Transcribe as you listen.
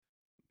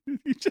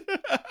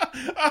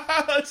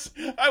I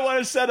want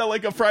to set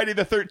like a Friday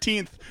the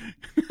 13th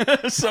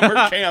summer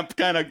camp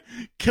kind of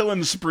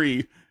killing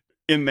spree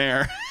in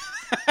there.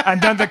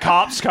 And then the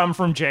cops come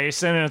from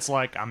Jason, and it's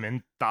like, I'm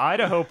in the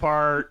Idaho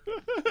part.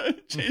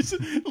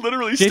 Jason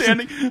literally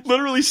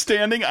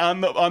standing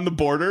on the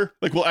border.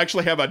 Like, we'll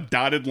actually have a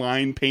dotted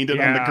line painted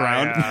on the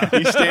ground. Yeah.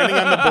 He's standing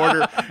on the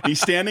border.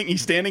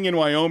 He's standing in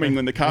Wyoming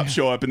when the cops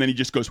show up, and then he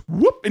just goes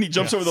whoop, and he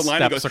jumps over the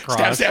line and goes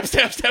across.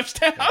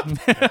 stab.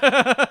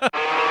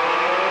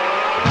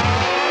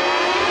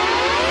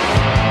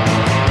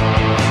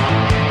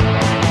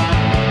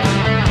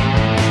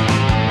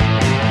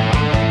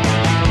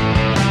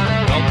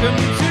 Welcome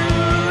to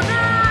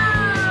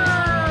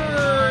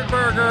Nerd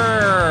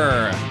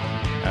Burger,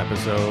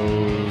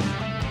 episode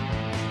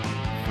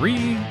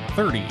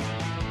 330.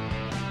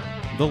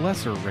 The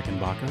Lesser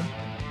Rickenbacker.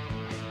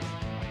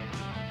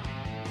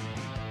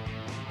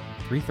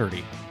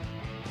 3:30.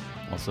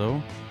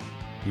 Also,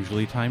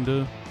 usually time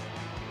to...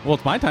 Well,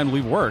 it's my time to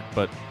leave work,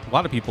 but a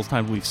lot of people's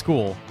time to leave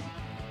school.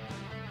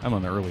 I'm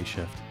on the early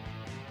shift.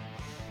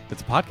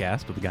 It's a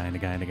podcast with a guy and a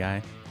guy and a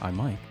guy. I'm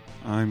Mike.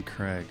 I'm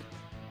Craig.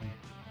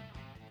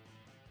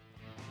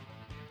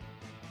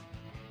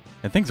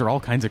 And things are all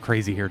kinds of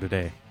crazy here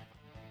today.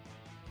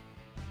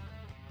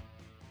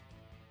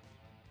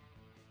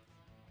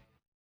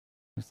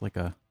 There's like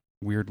a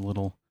weird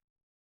little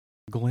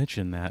glitch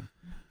in that,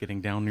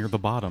 getting down near the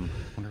bottom.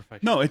 Wonder if I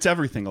should... No, it's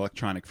everything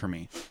electronic for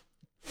me.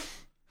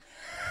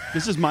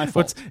 This is my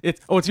fault.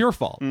 It's your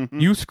fault. Mm-hmm.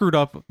 You screwed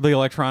up the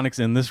electronics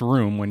in this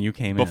room when you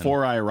came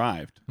Before I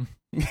arrived.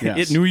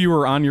 Yes. It knew you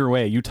were on your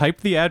way. You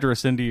typed the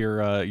address into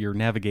your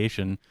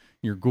navigation,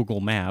 your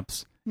Google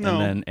Maps, No.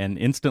 and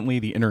instantly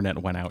the internet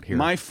went out here.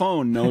 My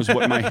phone knows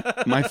what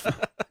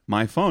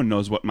my phone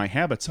knows what my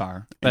habits are.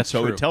 And That's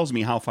so true. it tells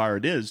me how far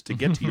it is to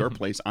get to your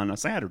place on a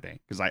Saturday,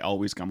 because I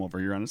always come over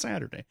here on a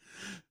Saturday.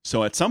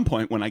 So at some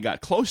point when I got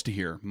close to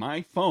here,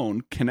 my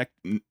phone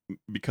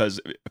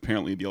because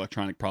apparently the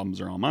electronic problems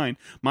are all mine,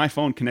 my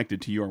phone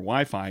connected to your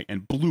Wi-Fi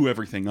and blew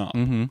everything up.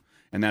 Mm-hmm.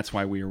 And that's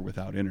why we are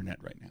without internet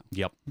right now.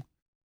 Yep.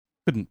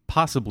 Couldn't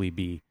possibly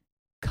be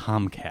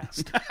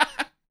Comcast.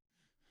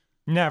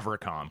 Never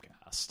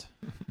Comcast.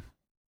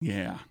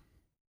 Yeah.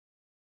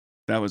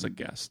 That was a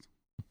guest.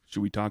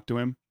 Should we talk to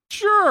him?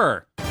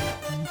 Sure.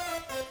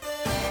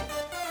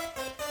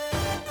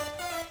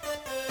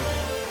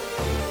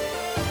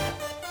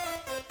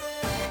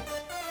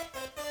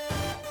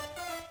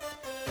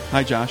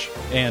 Hi, Josh.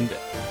 And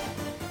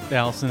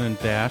Allison and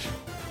Dash.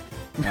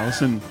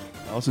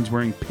 Allison's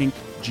wearing pink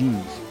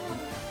jeans.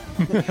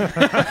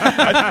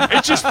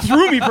 It just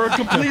threw me for a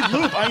complete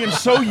loop. I am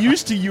so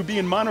used to you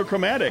being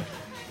monochromatic.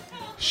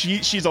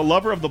 She's a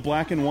lover of the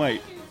black and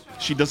white.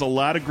 She does a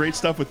lot of great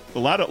stuff with a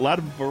lot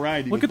of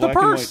variety. Look with at the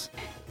black and purse.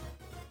 white.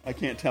 I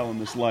can't tell in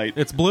this light.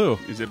 It's blue.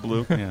 Is it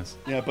blue? Yes.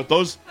 Yeah, but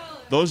those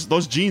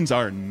jeans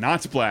are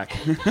not black.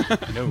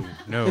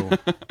 No.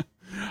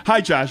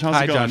 Hi, Josh. How's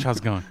Hi, it going? Josh. How's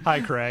it going? Hi,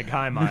 Craig.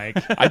 Hi, Mike.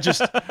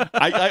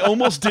 I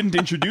almost didn't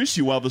introduce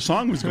you while the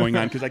song was going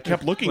on because I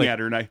kept looking at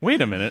her and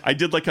Wait a minute. I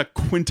did like a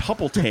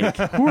quintuple take.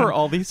 Who are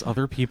all these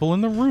other people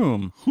in the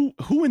room?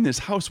 Who in this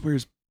house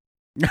wears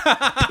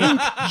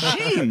pink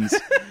jeans?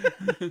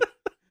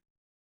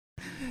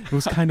 It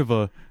was kind of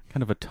a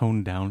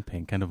toned down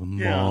pink, kind of a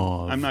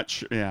mauve. I'm not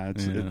sure. Yeah,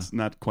 it's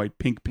not quite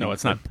pink. No,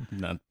 it's not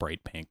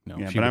bright pink. No,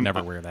 Yeah, she but would I'm-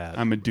 never wear that.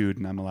 I'm a dude,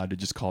 and I'm allowed to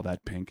just call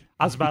that pink.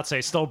 I was about to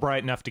say, still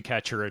bright enough to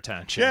catch your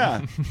attention.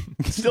 Yeah,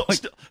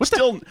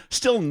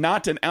 still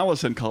not an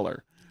Allison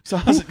color. So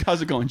how's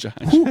it going, Josh?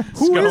 Who is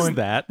going-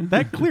 that?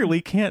 That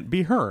clearly can't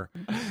be her.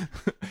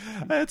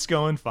 It's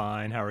going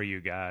fine. How are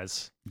you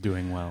guys?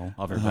 Doing well,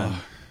 other than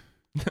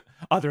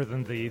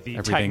The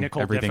Everything's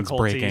technical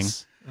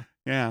difficulties.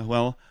 Yeah,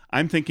 well,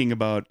 I'm thinking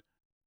about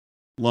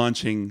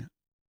launching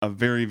a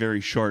very, very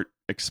short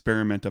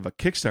experiment of a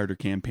Kickstarter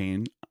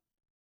campaign.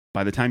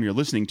 By the time you're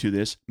listening to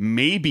this,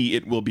 maybe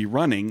it will be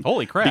running.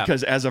 Holy crap.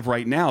 Because as of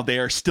right now, they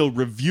are still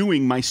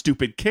reviewing my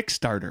stupid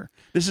Kickstarter.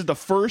 This is the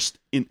first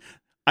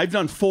I've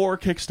done 4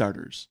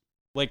 Kickstarters.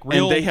 like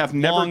real they have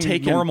never long,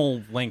 taken-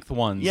 normal length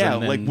ones. Yeah,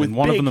 and, like and with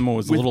one of big- them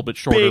was a with little bit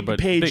shorter, big but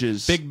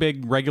pages,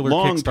 big regular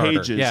long Kickstarter.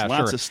 pages, Yeah,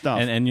 lots sure. of stuff.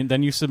 And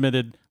then you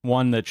submitted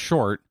one that's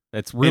short.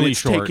 That's and really it's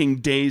short. taking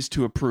days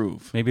to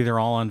approve. Maybe they're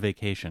all on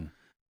vacation.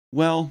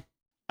 Well,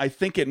 I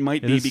think it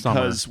might It be is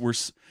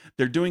because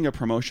they're doing a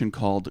promotion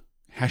called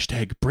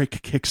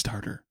 #Break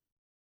Kickstarter.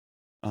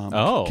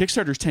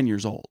 Kickstarter's 10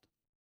 years old.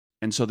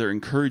 And so they're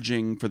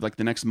encouraging, for like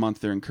the next month,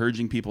 they're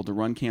encouraging people to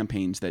run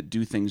campaigns that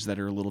do things that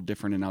are a little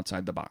different and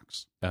outside the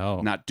box. Oh.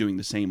 Not doing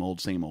the same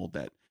old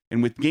that.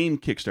 And with game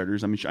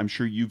Kickstarters, I'm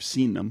sure you've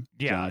seen them,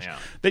 Josh. Yeah.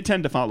 They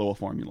tend to follow a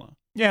formula.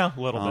 Yeah, a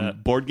little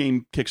bit. Board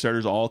game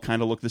Kickstarters all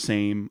kind of look the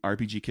same.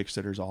 RPG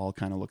Kickstarters all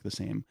kind of look the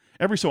same.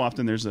 Every so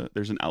often, there's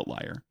an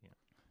outlier.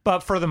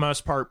 But for the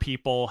most part,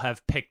 people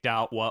have picked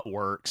out what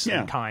works Yeah.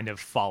 and kind of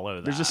follow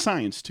that. There's a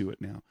science to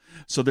it now.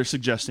 So they're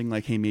suggesting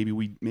like, hey,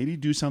 maybe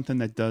do something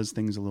that does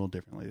things a little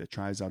differently, that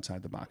tries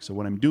outside the box. So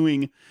what I'm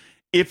doing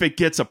if it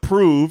gets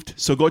approved.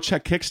 So go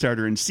check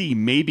Kickstarter and see.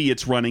 Maybe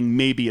it's running,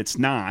 maybe it's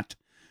not.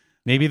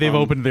 Maybe they've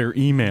opened their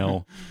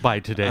email by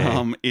today.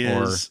 I'm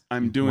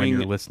when doing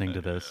you're listening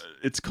to this.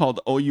 It's called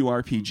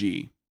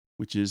OURPG,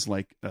 which is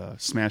like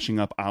smashing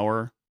up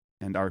our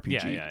and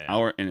RPG. Yeah.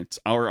 Our, and it's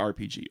our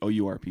RPG,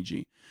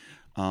 OURPG,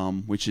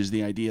 which is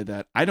the idea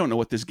that I don't know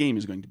what this game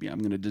is going to be. I'm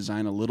going to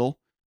design a little,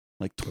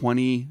 like a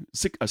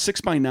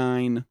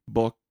 6x9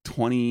 book,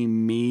 20,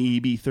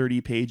 maybe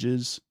 30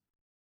 pages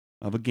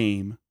of a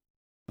game,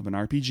 of an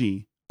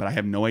RPG, but I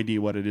have no idea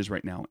what it is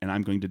right now, and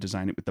I'm going to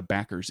design it with the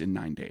backers in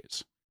 9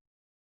 days,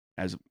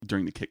 as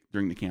during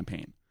the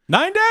campaign.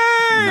 9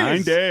 days.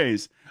 9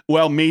 days.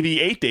 Well, maybe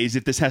 8 days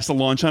if this has to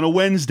launch on a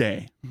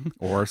Wednesday.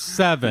 Or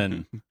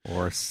 7.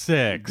 Or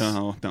 6.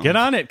 No. Get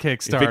on it,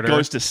 Kickstarter. If it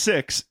goes to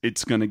 6,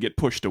 it's going to get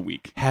pushed a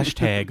week.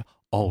 Hashtag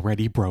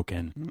already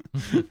broken.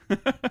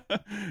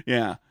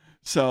 Yeah.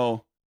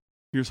 So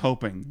here's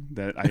hoping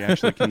that I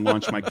actually can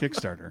launch my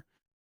Kickstarter.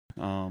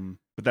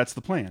 But that's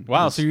the plan.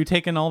 Wow, so you're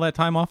taking all that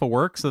time off of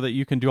work so that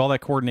you can do all that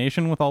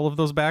coordination with all of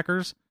those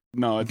backers?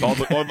 No, it's all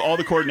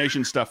the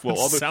coordination stuff. Will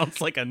Sounds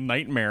like a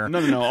nightmare.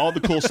 No. All the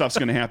cool stuff's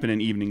going to happen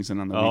in evenings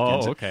and on the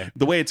weekends. Oh, okay.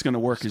 The way it's going to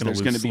work is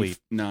there's going to be sleep.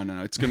 no.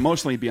 It's going to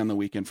mostly be on the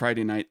weekend,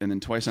 Friday night, and then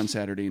twice on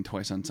Saturday and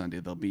twice on Sunday.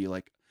 They'll be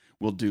like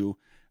we'll do.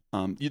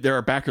 There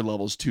are backer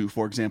levels too.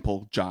 For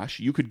example, Josh,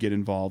 you could get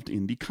involved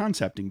in the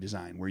concepting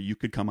design, where you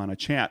could come on a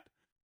chat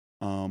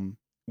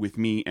with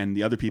me and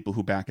the other people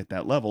who back at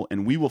that level,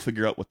 and we will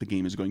figure out what the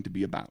game is going to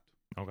be about.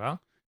 Okay.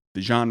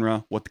 The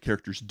genre, what the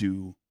characters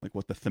do, like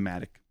what the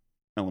thematic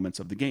elements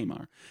of the game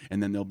are.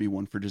 And then there'll be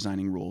one for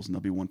designing rules, and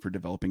there'll be one for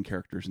developing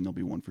characters, and there'll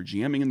be one for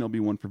GMing, and there'll be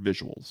one for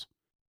visuals.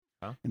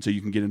 Huh? And so you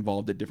can get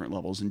involved at different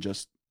levels and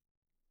just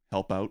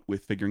help out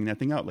with figuring that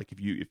thing out. Like if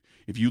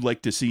you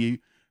like to see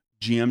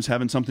GMs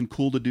having something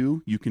cool to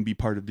do, you can be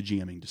part of the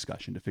GMing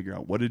discussion to figure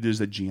out what it is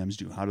that GMs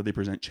do. How do they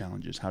present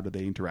challenges? How do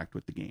they interact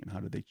with the game? How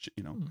do they,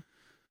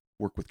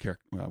 work with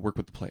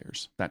the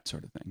players, that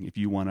sort of thing. If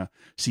you want to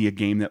see a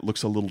game that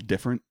looks a little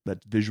different,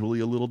 that's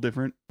visually a little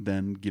different,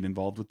 then get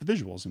involved with the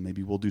visuals, and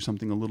maybe we'll do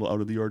something a little out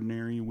of the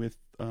ordinary with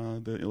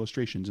the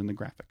illustrations and the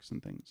graphics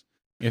and things.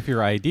 If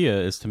your idea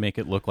is to make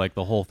it look like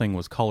the whole thing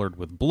was colored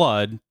with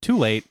blood, too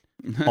late.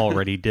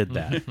 Already did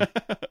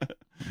that.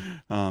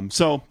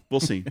 So we'll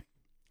see.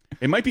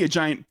 It might be a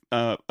giant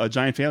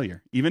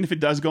failure. Even if it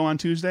does go on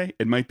Tuesday,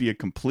 it might be a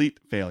complete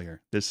failure.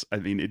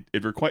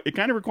 It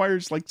kind of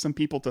requires like some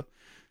people to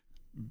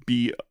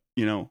be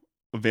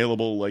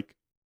available, like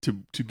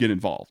to get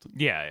involved.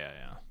 Yeah.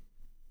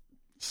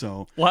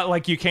 So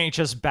Like you can't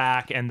just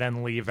back and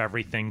then leave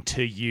everything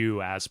to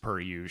you as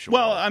per usual.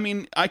 well, I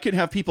mean, I could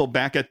have people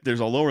back at there's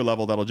a lower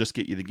level that'll just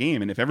get you the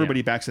game, and if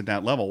everybody backs at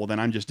that level, well, then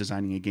I'm just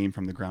designing a game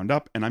from the ground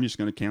up, and I'm just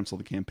going to cancel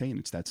the campaign.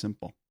 It's that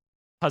simple.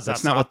 because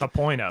that's not the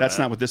point of it. That's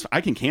not what this. I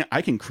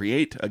can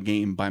create a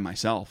game by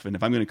myself, and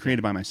if I'm going to create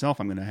it by myself,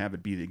 I'm going to have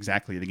it be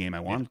exactly the game I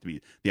want it to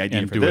be. The idea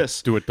And for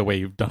this, do it the way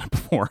you've done it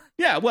before.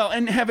 yeah, well,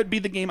 and have it be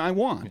the game I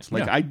want.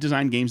 Like Yeah. I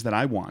design games that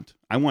I want.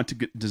 I want to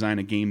design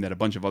a game that a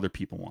bunch of other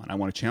people want. I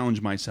want to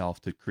challenge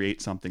myself to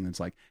create something that's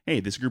like,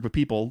 hey, this group of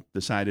people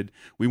decided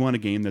we want a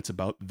game that's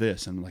about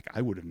this, and like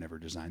I would have never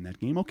designed that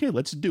game. Okay,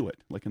 let's do it.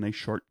 Like a nice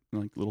short,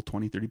 like little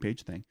 20, 30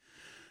 page thing.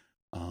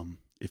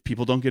 If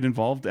people don't get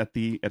involved at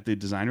the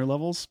designer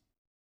levels,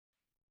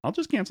 I'll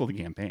just cancel the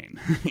campaign.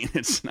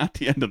 It's not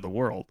the end of the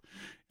world.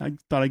 I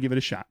thought I'd give it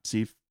a shot,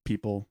 see if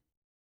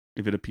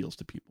it appeals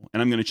to people.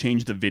 And I'm going to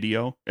change the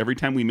video every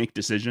time we make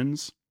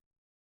decisions.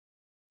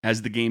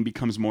 As the game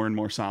becomes more and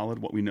more solid,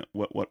 what we know,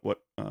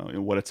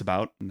 what it's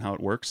about and how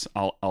it works,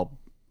 I'll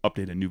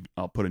update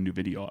I'll put a new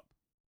video up.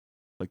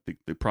 Like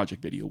the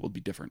project video will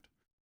be different,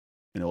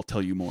 and it'll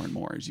tell you more and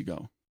more as you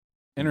go.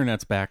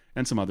 Internet's back.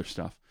 And some other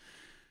stuff.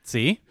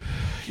 See?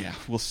 Yeah,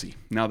 we'll see.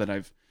 Now that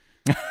I've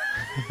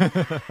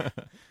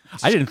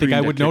I didn't think I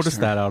screamed would at notice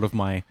Kickstarter. that out of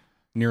my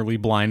nearly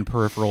blind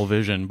peripheral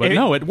vision, but It-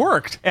 no, it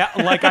worked. Yeah,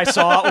 like I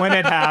saw it when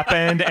it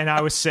happened, and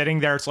I was sitting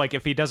there. It's like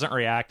if he doesn't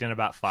react in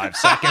about 5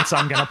 seconds,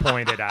 I'm going to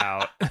point it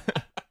out.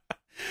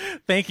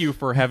 Thank you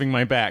for having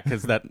my back,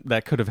 because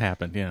that could have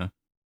happened. Yeah.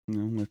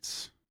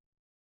 let's.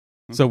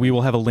 So we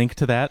will have a link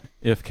to that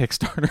if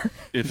Kickstarter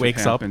If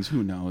wakes it up. happens,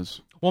 who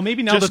knows? Well,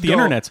 maybe now Just that the go-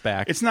 internet's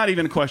back. It's not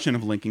even a question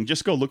of linking.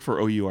 Just go look for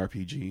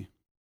OURPG,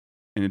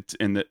 and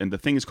the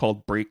thing is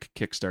called Break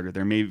Kickstarter.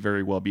 There may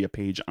very well be a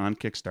page on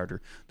Kickstarter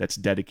that's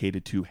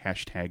dedicated to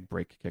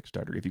 #Break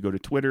Kickstarter. If you go to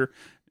Twitter,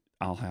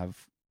 I'll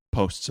have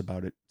posts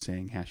about it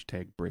saying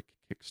 #Break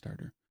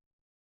Kickstarter.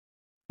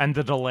 And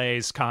the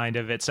delays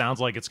it sounds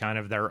like it's kind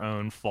of their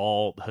own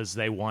fault because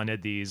they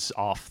wanted these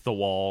off the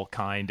wall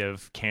kind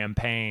of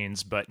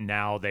campaigns, but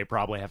now they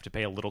probably have to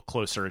pay a little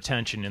closer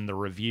attention in the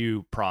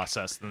review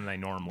process than they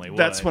normally would.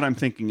 That's what I'm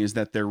thinking, is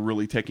that they're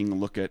really taking a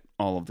look at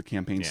all of the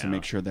campaigns to Yeah.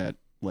 make sure that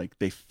like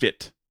they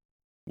fit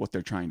what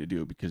they're trying to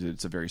do, because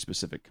it's a very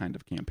specific kind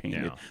of campaign.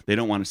 Yeah. They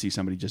don't want to see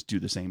somebody just do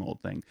the same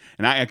old thing.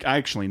 And I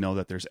actually know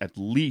that there's at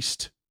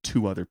least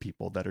 2 other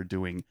people that are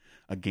doing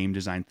a game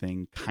design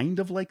thing kind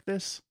of like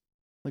this,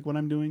 like what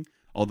I'm doing.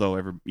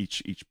 Although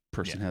each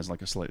person has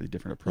like a slightly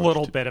different approach. A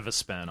little bit of a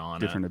spin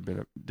on different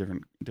it.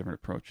 different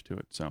approach to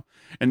it. So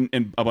and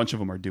a bunch of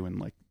them are doing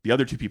like the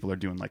other two people are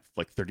doing like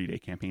 30-day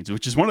campaigns,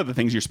 which is one of the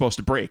things you're supposed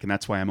to break, and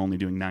that's why I'm only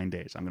doing 9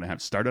 days. I'm going to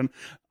have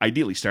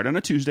ideally start on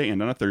a Tuesday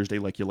and on a Thursday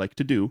like you like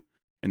to do,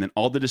 and then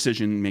all the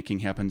decision making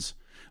happens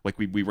like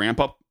we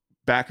ramp up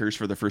backers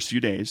for the first few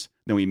days,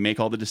 then we make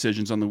all the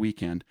decisions on the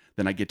weekend,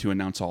 then I get to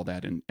announce all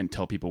that and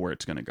tell people where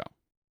it's going to go.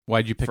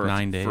 Why'd you pick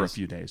 9 days? For a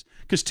few days.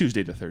 Because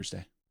Tuesday to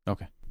Thursday.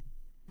 Okay.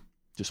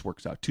 Just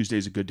works out.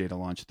 Tuesday's a good day to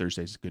launch.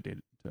 Thursday's a good day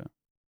to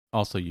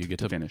also you get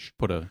to finish.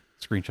 Put a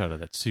screenshot of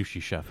that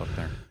sushi chef up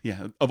there.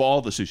 Yeah, of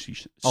all the sushi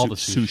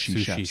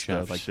chefs,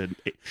 like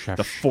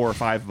the 4 or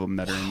 5 of them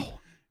that are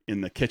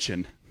in the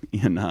kitchen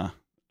in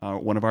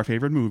one of our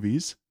favorite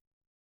movies,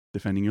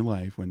 Defending Your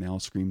Life, when they all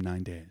scream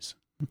 9 days.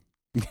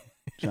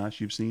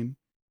 Josh, you've seen?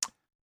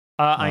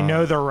 I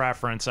know the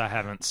reference. I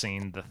haven't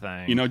seen the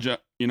thing.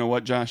 You know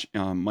what, Josh?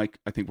 Mike,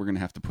 I think we're gonna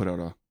have to put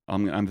out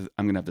I'm gonna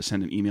have to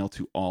send an email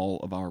to all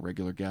of our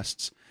regular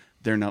guests.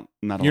 They're not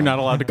allowed. You're not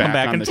allowed to come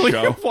back on until the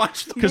show you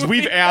watch the movie. Because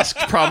we've asked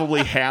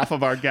probably half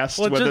of our guests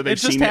whether they've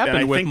seen it. It just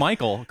happened with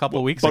Michael a couple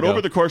of weeks ago. But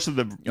over the course of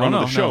the run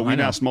of the show, we've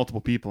know. asked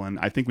multiple people, and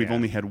I think we've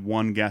only had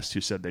one guest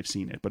who said they've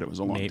seen it, but it was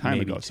a long time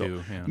ago.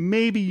 Two, so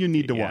maybe you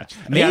need to watch.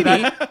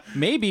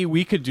 Maybe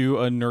we could do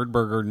a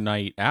Nerdburger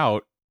night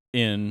out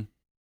in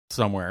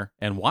somewhere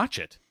and watch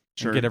it.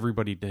 Sure. And get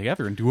everybody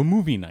together and do a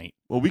movie night.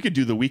 Well, we could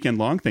do the weekend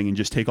long thing and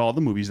just take all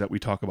the movies that we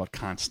talk about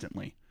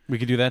constantly. We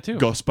could do that too.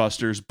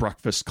 Ghostbusters,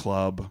 Breakfast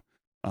Club,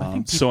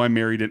 So I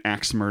Married an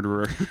Axe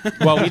Murderer.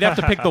 Well, we'd have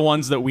to pick the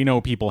ones that we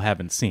know people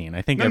haven't seen.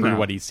 I think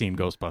everybody's seen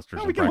Ghostbusters.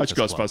 No, we can watch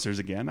Ghostbusters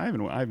again. I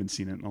haven't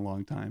seen it in a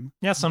long time.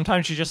 Yeah,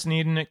 sometimes you just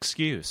need an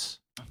excuse.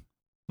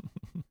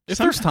 If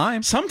there's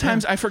time.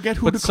 Sometimes I forget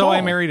who to call. So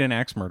I Married an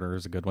Axe Murderer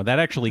is a good one. That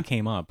actually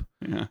came up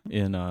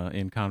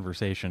in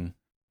conversation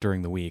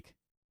during the week.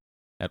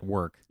 At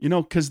work,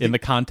 because in the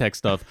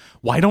context of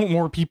why don't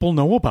more people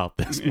know about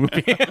this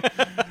movie?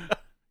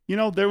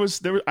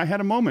 I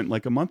had a moment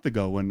like a month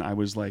ago when I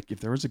was like, if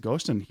there was a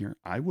ghost in here,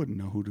 I wouldn't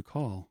know who to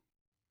call.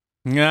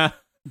 Yeah,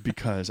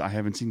 because I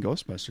haven't seen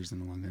Ghostbusters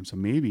in a long time, so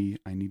maybe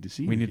I need to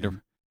see.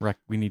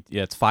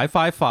 It's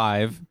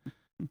 555,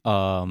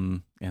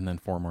 and then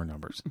 4 more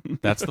numbers.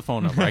 That's the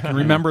phone number. I can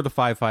remember the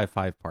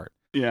 555 part.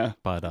 Yeah,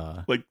 but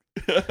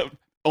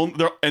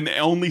and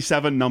only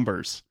 7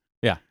 numbers.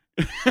 Yeah.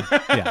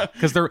 Yeah,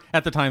 because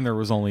at the time there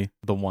was only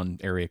the one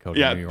area code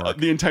in New York.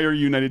 The entire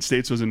United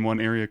States was in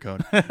one area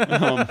code.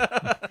 Well,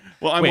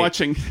 I'm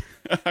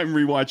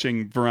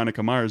rewatching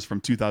Veronica Mars from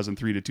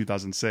 2003 to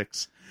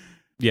 2006.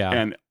 Yeah,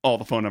 and all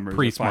the phone numbers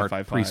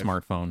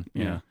pre-smartphone.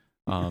 Yeah.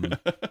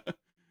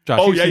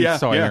 Josh,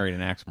 So I Married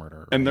an Axe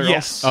Murderer. And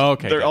they're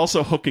they're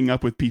also hooking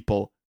up with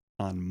people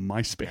on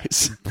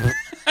MySpace.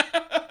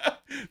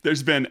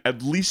 There's been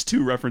at least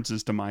 2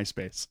 references to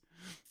MySpace.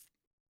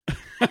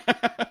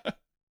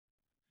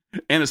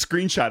 And a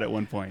screenshot at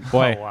one point.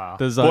 Boy, wow.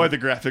 The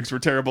graphics were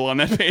terrible on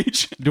that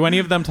page. Do any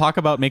of them talk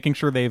about making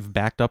sure they've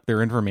backed up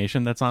their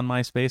information that's on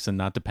MySpace and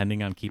not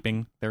depending on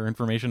keeping their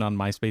information on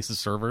MySpace's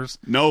servers?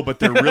 No, but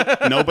they're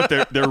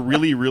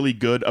really, really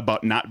good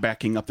about not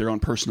backing up their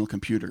own personal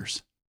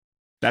computers.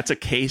 That's a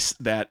case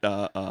that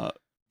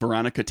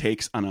Veronica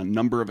takes on a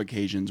number of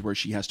occasions where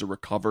she has to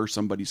recover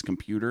somebody's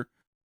computer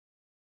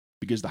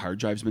because the hard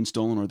drive's been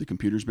stolen or the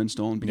computer's been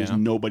stolen because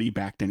nobody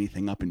backed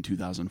anything up in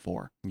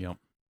 2004. Yep.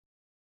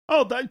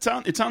 Oh, it's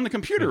on the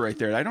computer right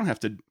there. I don't have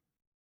to.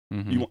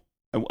 Mm-hmm.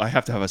 I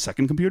have to have a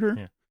second computer?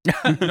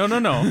 Yeah. No.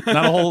 Not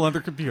a whole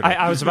other computer.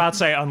 I was about to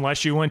say,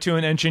 unless you went to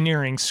an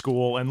engineering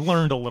school and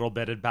learned a little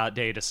bit about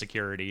data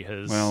security,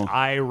 because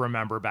I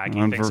remember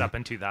backing things up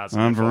in 2000.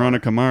 On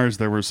Veronica Mars,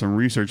 there were some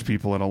research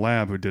people at a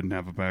lab who didn't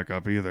have a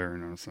backup either.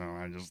 So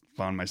I just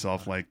found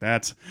myself like,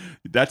 that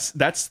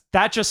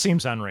just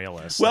seems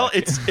unrealistic. Well,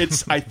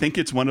 it's. I think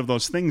it's one of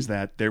those things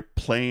that they're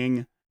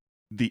playing.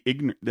 To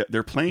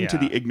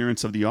the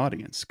ignorance of the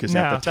audience, because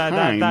at the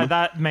time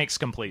that makes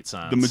complete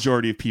sense. The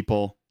majority of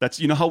people,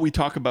 that's how we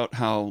talk about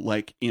how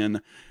like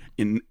in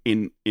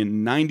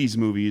 90s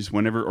movies, or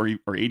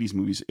 80s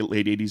movies,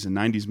 late 80s and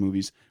 90s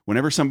movies,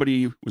 whenever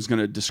somebody was going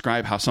to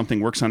describe how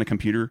something works on a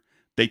computer,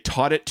 they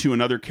taught it to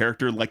another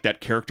character like that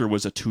character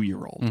was a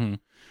 2-year-old,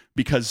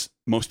 because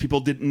most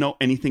people didn't know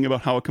anything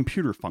about how a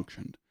computer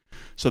functioned,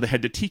 so they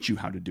had to teach you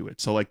how to do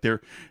it. So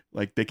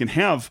they can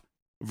have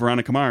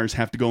Veronica Mars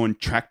have to go and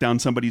track down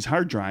somebody's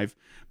hard drive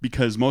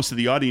because most of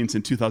the audience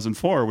in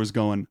 2004 was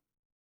going,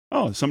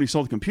 oh, somebody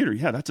stole the computer.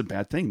 Yeah, that's a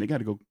bad thing. They got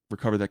to go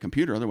recover that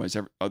computer. Otherwise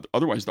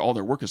all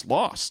their work is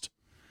lost.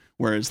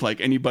 Whereas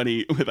like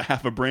anybody with a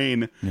half a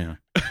brain who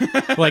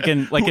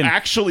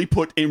actually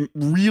put in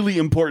really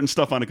important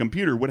stuff on a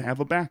computer would have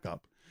a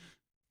backup.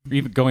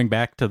 Even going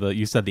back to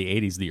you said the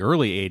 80s, the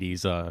early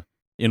 80s,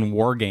 in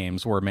War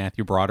Games, where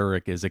Matthew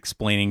Broderick is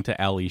explaining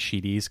to Ali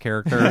Sheedy's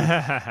character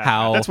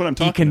how That's what I'm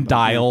he can about,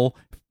 dial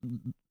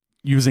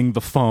using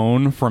the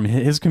phone from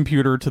his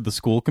computer to the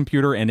school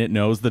computer, and it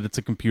knows that it's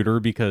a computer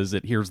because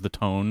it hears the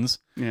tones.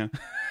 Yeah.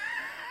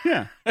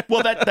 Yeah.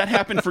 Well, that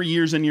happened for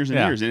years and years and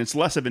Yeah. years, and it's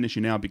less of an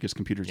issue now because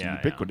computers Yeah, are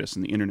ubiquitous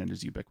and the internet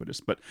is ubiquitous.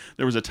 But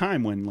there was a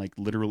time when, like,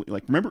 literally,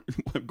 like, remember,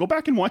 go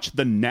back and watch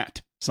The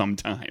Net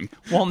sometime.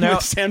 Well, now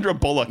with Sandra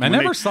Bullock. I when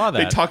never they, saw that.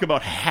 They talk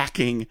about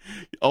hacking,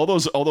 all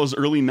those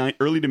early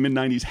to mid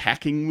 '90s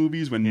hacking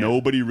movies when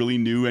nobody really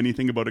knew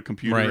anything about a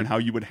computer Right. and how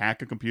you would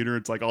hack a computer.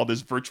 It's like all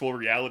this virtual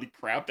reality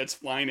crap that's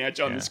flying at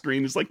you on the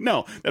screen. It's like,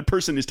 no, that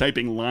person is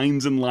typing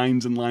lines and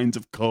lines and lines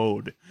of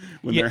code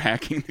when they're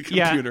hacking the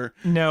computer.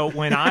 Yeah, no,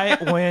 when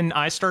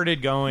I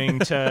started going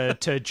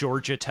to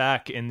Georgia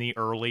Tech in the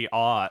early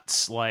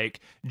aughts, like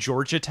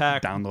Georgia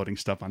Tech Downloading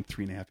stuff on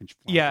 3.5-inch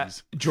floppies. Yeah,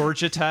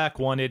 Georgia Tech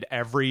wanted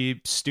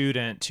every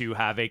student to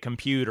have a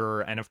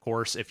computer, and of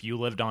course, if you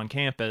lived on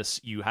campus,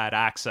 you had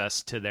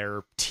access to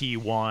their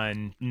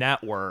T1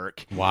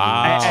 network.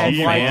 Wow, And,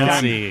 like,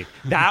 fancy.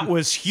 that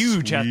was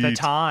huge at the Sweet.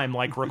 time,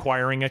 like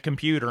requiring a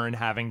computer and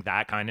having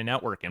that kind of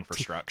network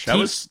infrastructure. That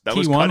was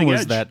T1 cutting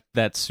was edge.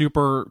 that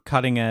super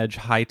cutting edge,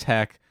 high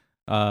tech.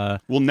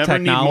 We'll never technology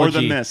need more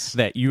than this.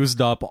 that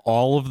used up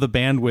all of the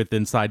bandwidth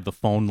inside the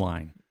phone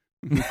line.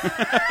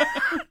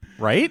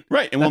 Right?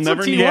 Right, and we'll That's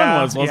never what need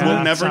T1 was, wasn't we'll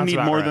it? never Sounds need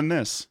about more right. than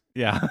this.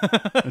 Yeah.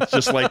 It's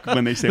just like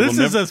when they say This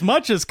we'll is never, as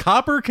much as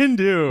copper can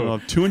do.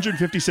 well,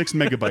 256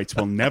 megabytes.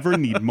 We'll never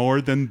need more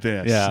than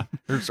this. Yeah.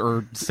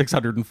 Or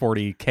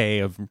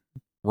 640K of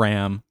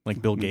RAM,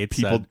 like Bill Gates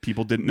said.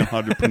 People didn't know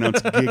how to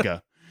pronounce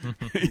giga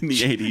in the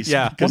 80s.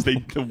 Yeah. because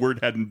the word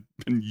hadn't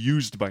been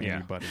used by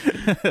anybody.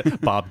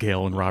 Bob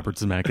Gale and Robert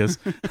Zemeckis.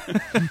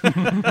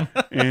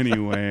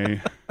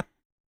 Anyway,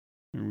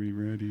 are we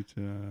ready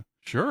to?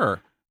 Sure.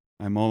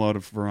 I'm all out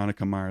of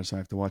Veronica Mars. I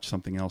have to watch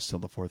something else till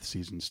the 4th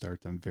season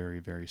starts. I'm very,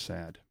 very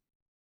sad.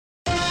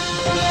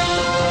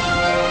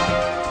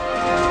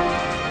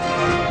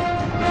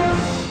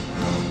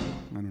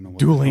 I don't know what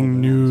the hell Dueling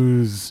that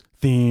news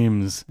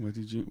themes. is. What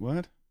did you?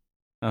 What?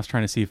 I was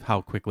trying to see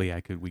how quickly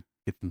we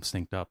get them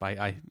synced up.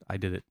 I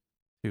did it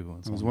too.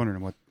 I was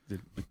wondering what.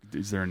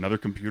 Is there another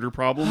computer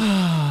problem?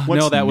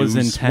 No, that was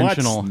news?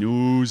 intentional. What's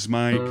news,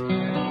 Mike?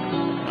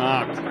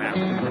 Ah, crap!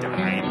 He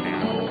died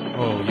now.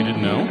 Oh, you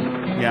didn't know?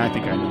 Yeah, I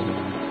think I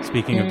know.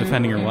 Speaking of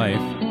defending your life,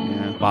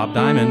 Yeah. Bob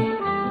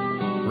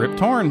Diamond, Rip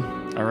Torn.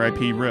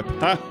 R.I.P. Rip.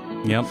 Huh?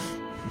 Yep.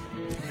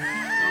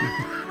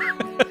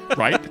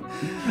 Right?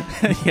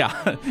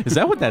 Yeah. Is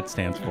that what that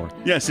stands for?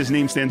 Yes, his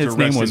name stands His for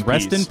name Rest was in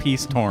Rest Peace. in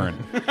Peace Torn.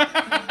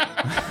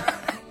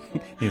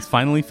 He has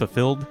finally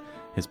fulfilled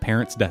his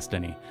parents'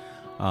 destiny.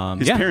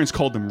 His yeah. parents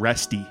called him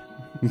Resty.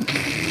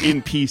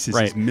 In Peace is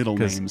his middle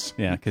 'cause- names.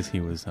 Yeah, because he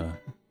was a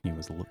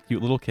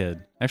cute little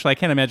kid. Actually, I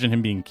can't imagine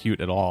him being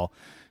cute at all.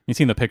 You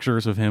seen the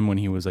pictures of him when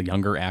he was a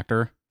younger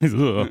actor?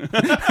 Ugh.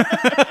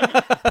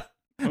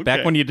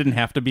 Back when you didn't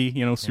have to be,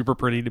 super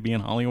pretty to be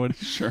in Hollywood.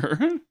 Sure.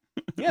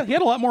 Yeah, he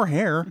had a lot more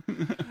hair.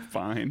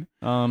 Fine.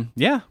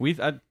 Yeah, we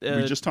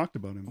We just talked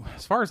about him.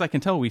 as far as I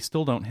can tell, we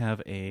still don't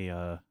have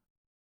a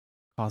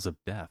cause of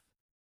death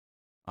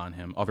on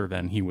him, other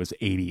than he was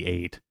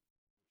 88.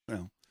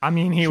 Well, I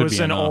mean, he Should was be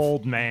an enough.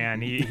 old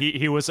man.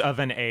 He was of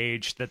an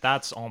age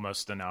that's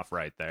almost enough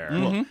right there.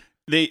 Mhm.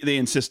 they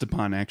insist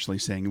upon actually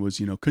saying it was,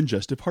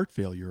 congestive heart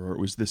failure or it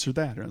was this or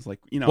that. And I was like,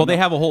 Well, they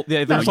have a whole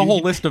there's a you-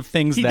 whole list of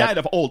things he that died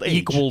of old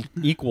age.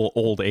 equal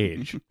old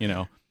age.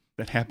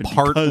 That happened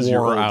Part because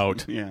you're wore old.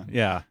 out. Yeah.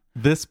 Yeah,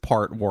 this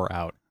part wore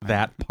out.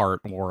 That part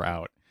wore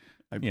out.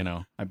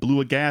 I blew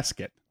a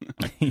gasket.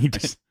 He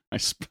did. I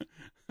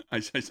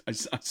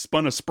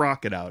spun a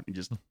sprocket out and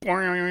just.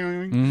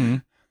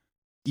 Mhm.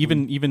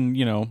 Even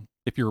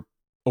if you're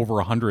over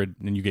 100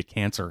 and you get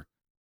cancer,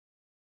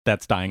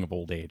 that's dying of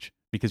old age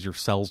because your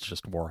cells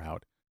just wore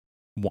out.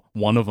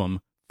 One of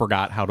them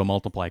forgot how to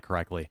multiply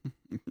correctly.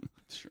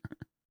 Sure.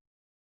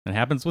 It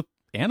happens with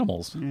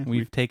animals. Yeah,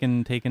 We've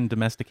taken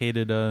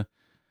domesticated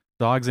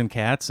dogs and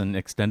cats and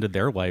extended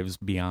their lives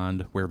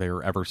beyond where they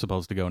were ever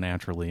supposed to go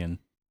naturally, and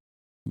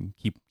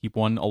keep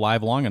one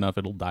alive long enough,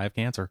 it'll die of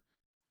cancer.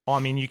 Well, I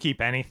mean, you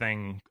keep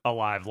anything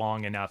alive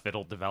long enough,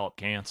 it'll develop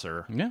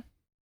cancer. Yeah.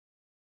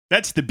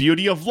 That's the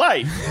beauty of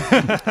life.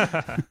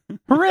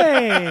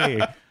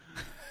 Hooray!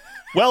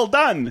 Well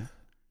done,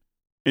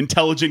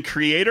 intelligent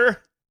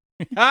creator.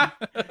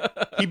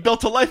 He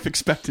built a life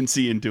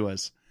expectancy into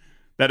us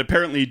that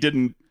apparently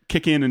didn't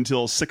kick in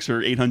until 600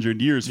 or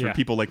 800 years for Yeah.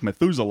 people like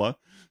Methuselah.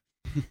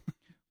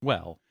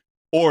 Well,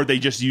 Or they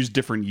just used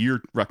different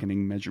year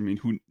reckoning measurement.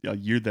 A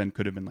year then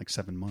could have been like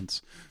 7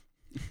 months.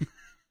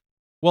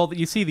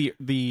 you see,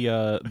 the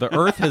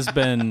Earth is How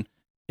long's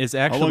a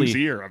actually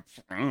year?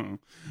 I don't know.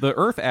 the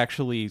Earth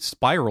actually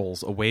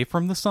spirals away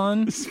from the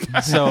sun.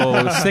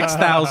 So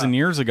 6,000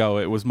 years ago,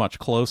 it was much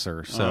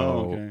closer. So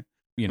Oh, okay.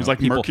 you know, It's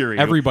like Mercury.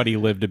 Everybody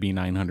lived to be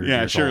 900. Yeah,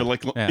 years sure. old.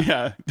 Like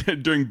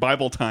during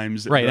Bible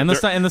times, Right, and the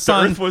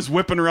sun- Earth was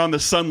whipping around the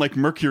sun like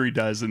Mercury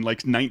does in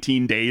like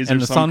 19 days. and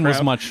or the some sun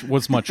crap.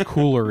 was much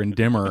cooler and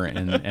dimmer,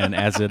 and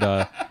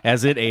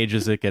as it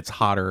ages, it gets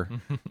hotter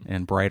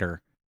and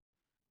brighter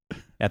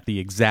at the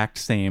exact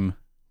same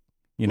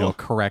Well,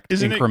 correct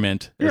isn't it-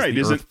 increment you're as right,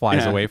 the isn't- Earth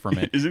flies yeah. away from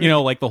it. Isn't You it-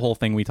 know, like the whole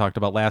thing we talked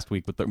about last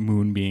week with the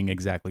moon being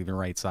exactly the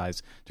right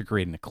size to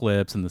create an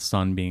eclipse and the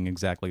sun being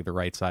exactly the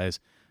right size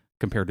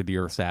compared to the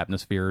Earth's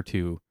atmosphere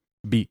to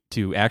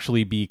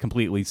actually be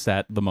completely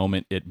set the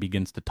moment it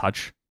begins to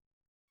touch.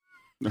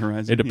 The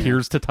horizon. It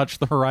appears to touch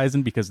the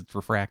horizon because it's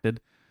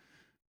refracted.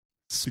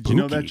 Did you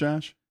know that, Spooky.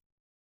 Josh?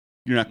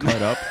 You're not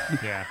caught up.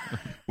 Yeah.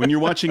 When you're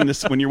watching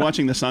this, when you're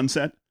watching the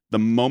sunset, the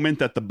moment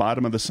that the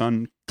bottom of the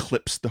sun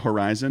clips the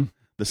horizon,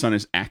 the sun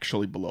is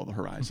actually below the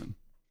horizon.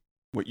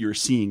 What you're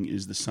seeing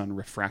is the sun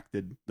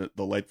refracted,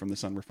 the light from the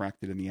sun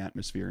refracted in the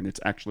atmosphere, and it's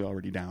actually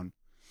already down.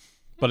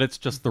 But it's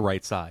just the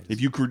right size. If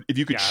you could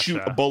shoot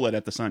Gotcha. a bullet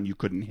at the sun, you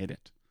couldn't hit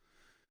it.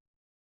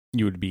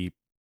 You would be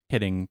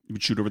hitting. You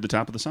would shoot over the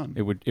top of the sun.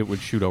 It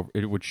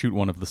would shoot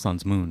one of the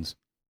sun's moons.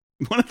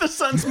 One of the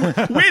sun's moon.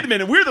 Wait a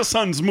minute, we're the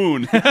sun's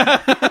moon.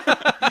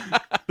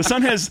 The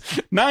sun has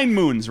 9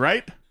 moons,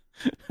 right?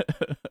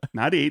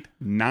 Not 8,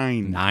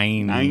 9.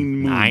 9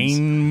 moons.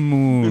 9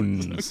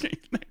 moons. Okay.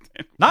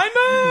 9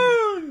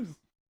 moons.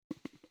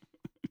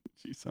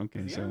 Jeez, okay,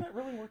 Is the so internet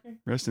really working?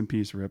 rest in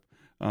peace, Rip.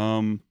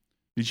 Did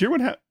you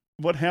hear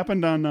what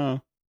happened on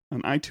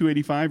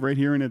I-285 right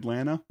here in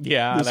Atlanta?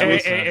 Yeah, This that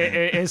was,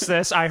 Is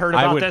this? I heard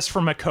I about would- this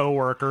from a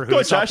coworker Go,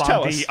 who's Josh, up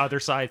tell on us. the other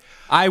side.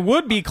 I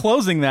would be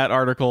closing that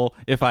article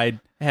if I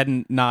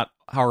hadn't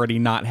already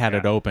not had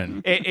it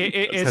open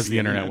because the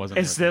internet wasn't.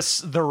 Is working. this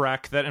the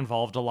wreck that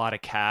involved a lot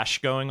of cash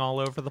going all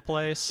over the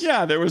place?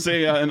 Yeah, there was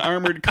an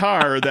armored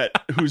car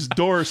whose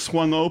door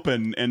swung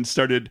open and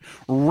started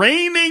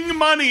raining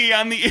money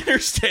on the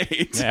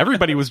interstate. Yeah,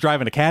 everybody was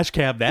driving a cash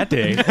cab that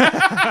day.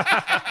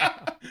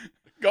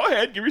 Go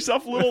ahead, give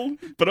yourself a little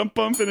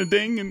bump and a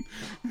ding, and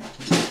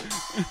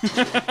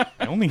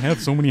I only have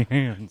so many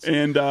hands.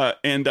 and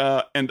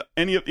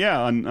any of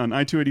on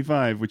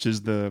I-285, which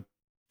is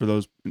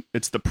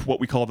it's what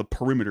we call the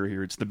perimeter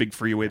here. It's the big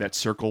freeway that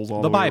circles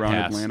all The the way around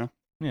bypass. Atlanta.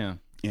 Yeah.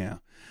 Yeah.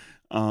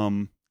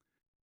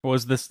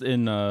 Was this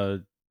in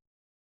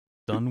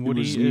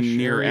Dunwoody? It was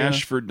near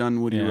Ashford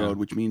Dunwoody Yeah. Road,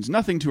 which means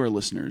nothing to our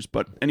listeners.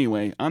 But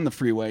anyway, on the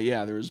freeway,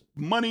 yeah, there was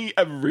money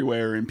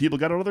everywhere, and people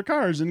got out of their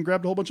cars and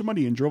grabbed a whole bunch of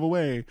money and drove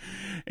away.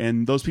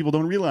 And those people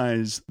don't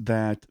realize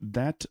that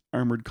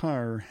armored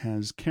car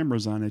has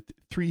cameras on it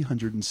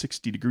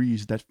 360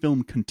 degrees that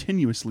film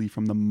continuously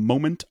from the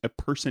moment a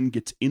person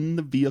gets in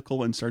the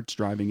vehicle and starts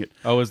driving it.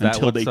 Oh, is that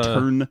until they what's,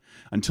 turn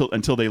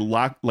until they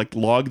log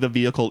the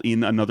vehicle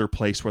in another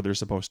place where they're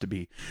supposed to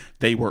be.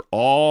 They were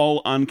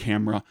all on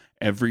camera,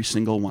 every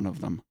single one of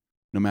them,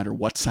 no matter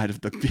what side of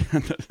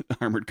the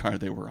armored car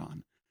they were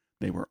on.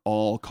 They were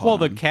all caught. Well,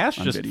 the on- cash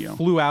on just video.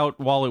 flew out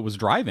while it was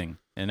driving,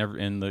 and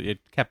it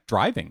kept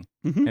driving,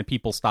 Mhm. and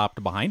people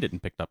stopped behind it and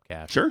picked up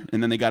cash. Sure,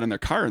 and then they got in their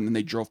car and then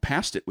they drove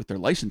past it with their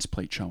license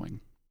plate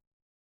showing.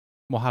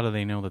 Well, how do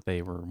they know that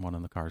they were one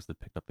of the cars that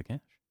picked up the cash?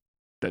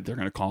 That they're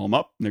going to call them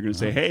up and they're going to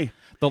say, Oh. "Hey,"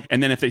 They'll-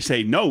 and then if they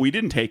say no, we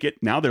didn't take it,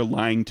 now they're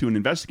lying to an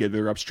investigator.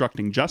 They're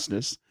obstructing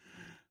justice.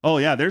 Oh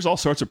yeah, there's all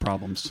sorts of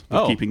problems with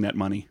Oh. keeping that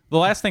money. The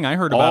last thing I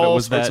heard about All it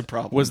was sorts that of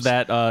problems.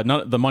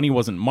 the money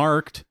wasn't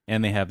marked,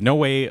 and they have no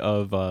way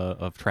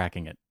of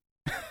tracking it,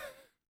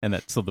 and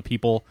that so the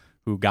people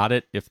who got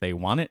it, if they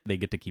want it, they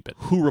get to keep it.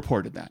 Who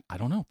reported that? I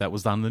don't know. That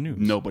was on the news.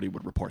 Nobody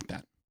would report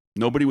that.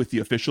 Nobody with the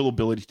official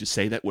ability to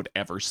say that would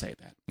ever say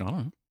that. I don't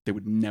know. They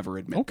would never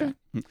admit Okay.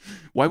 that.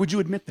 Why would you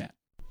admit that?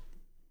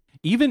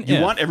 Even You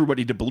if want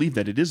everybody to believe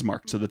that it is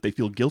marked so that they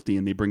feel guilty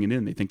and they bring it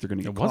in. They think they're going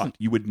to get It caught. wasn't.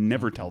 You would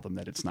never tell them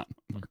that it's not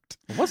marked.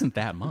 it wasn't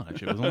that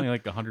much, it was only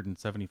like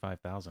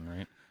 175,000,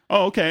 right?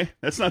 Oh, okay.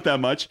 That's not that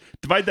much.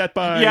 Divide that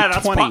by Yeah,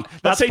 that's 20.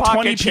 that's Let's say pocket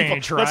 20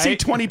 change, people. Let's say right?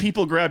 20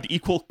 people grabbed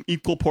equal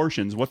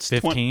portions. What's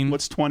 15?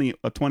 What's 20?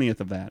 A 20th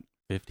of that?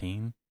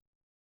 15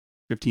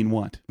 15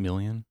 what?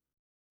 million,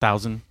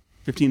 thousand.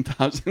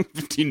 15,000?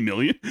 15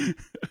 million?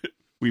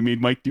 We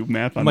made Mike do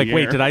math on I'm like, the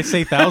wait, air. did I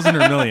say thousand or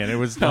million? It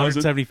was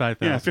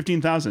 175,000. 175,000. Yeah,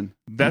 15,000.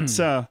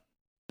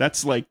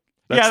 That's like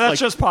That's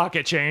just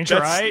pocket change,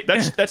 right?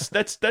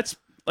 That's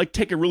like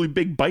take a really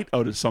big bite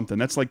out of something.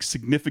 That's like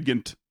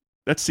significant.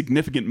 That's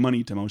significant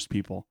money to most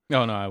people.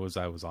 Oh no, I was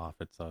off.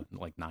 It's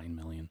like 9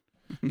 million.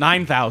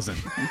 9,000.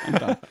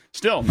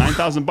 Still,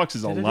 $9,000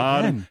 is a Did it lot.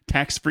 again.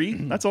 Tax free.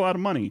 That's a lot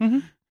of money.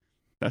 Mhm.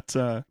 That's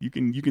you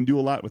can do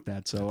a lot with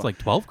that. So It's like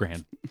 12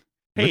 grand.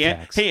 hey, with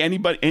tax. hey,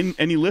 anybody,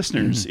 any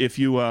listeners, if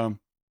you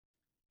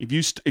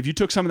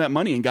took some of that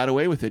money and got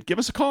away with it, give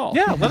us a call.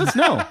 Yeah, let us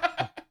know.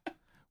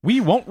 We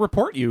won't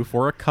report you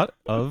for a cut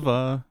of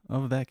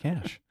that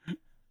cash.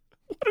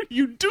 What are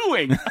you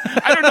doing?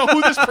 I don't know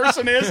who this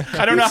person is.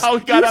 I don't know how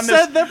he got you on this.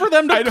 said that for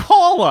them I to don't-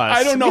 call us.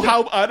 I don't know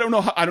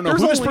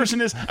There's who this only- person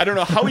is. I don't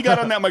know how he got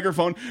on that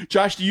microphone.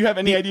 Josh, do you have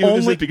any idea who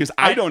this only- is? Because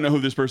I don't know who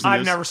this person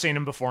I've is. never seen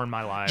him before in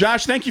my life.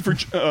 Josh, thank you for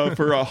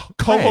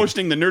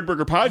co-hosting the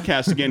Nerdburger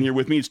podcast again here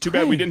with me. It's too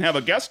bad we Craig. didn't have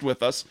a guest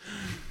with us.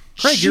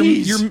 Craig,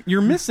 Jeez.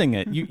 you're missing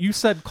it. You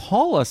said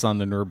call us on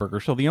the Nerdburger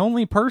Show. The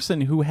only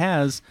person who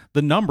has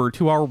the number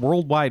to our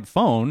worldwide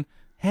phone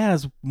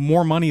has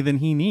more money than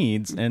he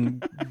needs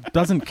and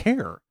doesn't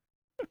care.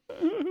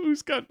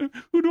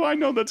 Who do I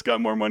know that's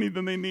got more money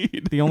than they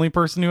need? The only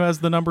person who has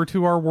the number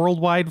to our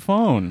worldwide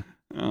phone.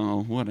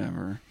 Oh,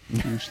 whatever.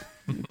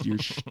 Your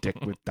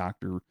shtick with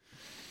Dr.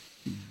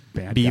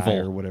 Bad Beevil. Guy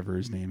or whatever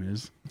his name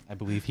is. I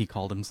believe he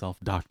called himself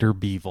Dr.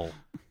 Beevil.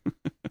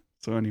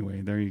 So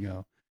anyway, there you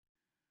go.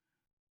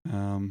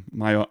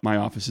 My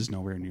office is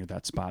nowhere near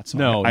that spot, so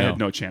No, I no. had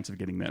no chance of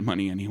getting that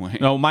money anyway.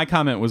 No, my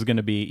comment was going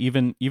to be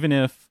even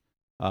if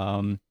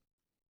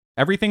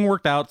everything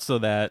worked out so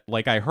that,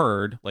 like I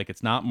heard, like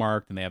it's not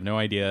marked and they have no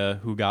idea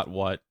who got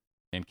what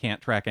and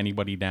can't track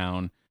anybody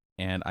down,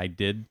 and I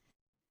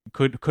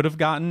could have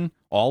gotten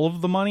all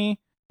of the money,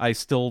 I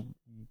still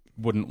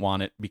wouldn't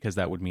want it because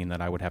that would mean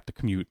that I would have to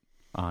commute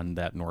on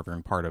that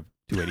northern part of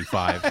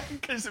 285.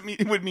 Because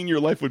it would mean your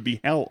life would be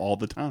hell all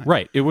the time.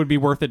 Right. It would be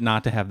worth it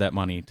not to have that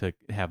money to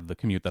have the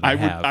commute that I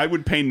have. I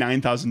would pay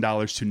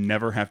 $9,000 to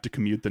never have to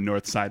commute the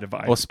north side of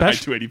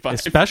I-285.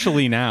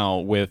 Especially now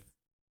with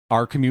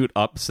our commute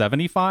up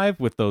 75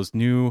 with those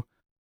new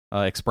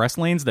express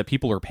lanes that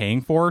people are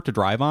paying for to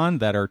drive on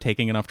that are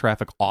taking enough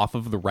traffic off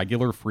of the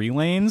regular free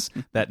lanes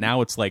that now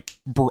it's like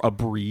a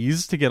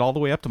breeze to get all the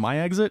way up to my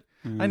exit.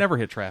 I never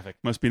hit traffic.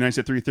 Must be nice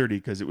at 3:30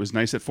 because it was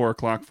nice at 4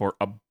 o'clock for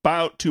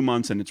about 2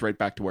 months, and it's right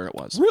back to where it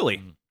was.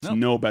 Really? It's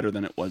no better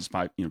than it was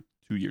 2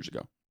 years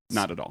ago.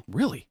 Not at all.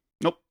 Really?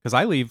 Nope. Because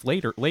I leave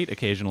late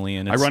occasionally,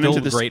 and it's I run still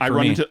into this. great I for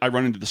run me. into I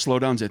run into the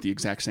slowdowns at the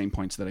exact same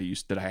points that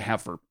I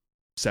have for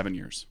 7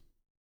 years.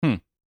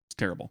 It's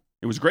terrible.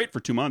 It was great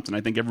for 2 months, and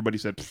I think everybody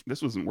said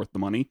this wasn't worth the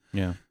money.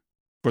 Yeah.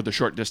 For the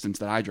short distance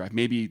that I drive,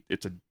 maybe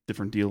it's a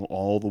different deal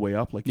all the way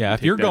up. Like Yeah,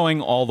 if you're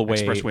going all the way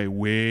expressway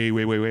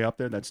way up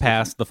there, that's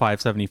past the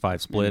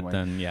 575 split, Anyway,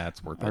 then yeah,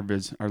 it's worth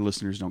it. Our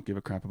listeners don't give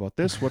a crap about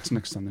this. What's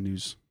next on the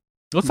news?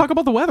 Let's talk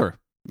about the weather.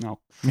 No,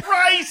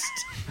 Christ!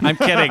 I'm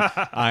kidding.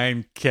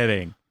 I'm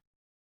kidding.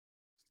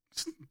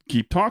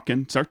 Keep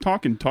talking. Start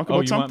talking. Talk Oh,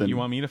 about something. you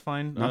want me to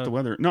find Not the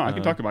weather. No, I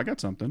can talk about. I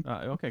got something.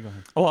 Okay, go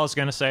ahead. Well, I was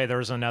gonna say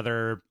there's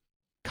another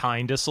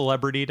kind of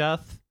celebrity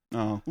death.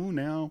 Oh, who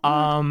now?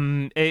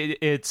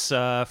 It's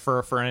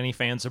for any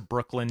fans of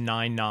Brooklyn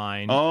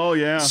Nine-Nine. Oh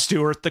yeah,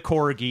 Stuart the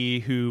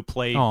Corgi, who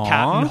played Aw.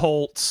 Captain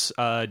Holt's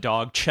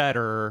dog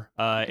Cheddar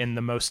in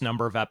the most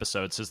number of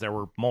episodes, as there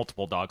were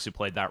multiple dogs who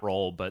played that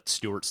role, but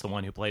Stuart's the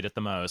one who played it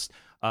the most.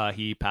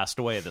 He passed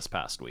away this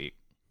past week.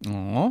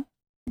 Aw,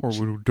 poor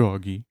little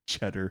doggy.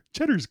 Cheddar.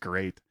 Cheddar's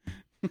great.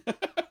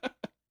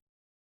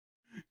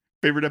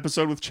 Favorite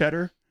episode with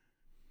Cheddar?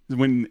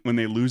 When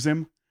they lose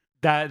him.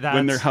 That's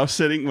When they're house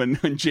sitting, when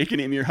Jake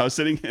and Amy are house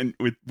sitting and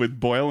with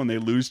Boyle and they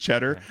lose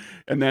Cheddar,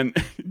 and then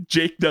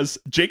Jake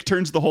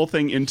turns the whole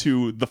thing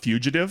into The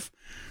Fugitive,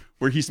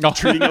 where he's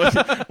treating it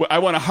like, I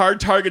want a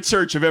hard target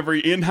search of every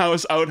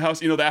in-house,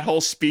 out-house, that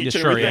whole speech. Yeah,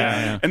 and sure, everything.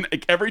 yeah. And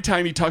like, every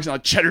time he talks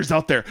about Cheddar's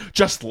out there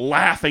just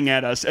laughing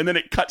at us, and then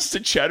it cuts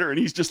to Cheddar and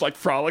he's just like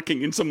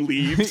frolicking in some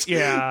leaves.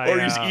 Yeah, or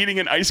yeah. he's eating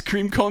an ice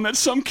cream cone that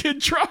some kid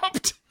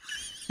dropped.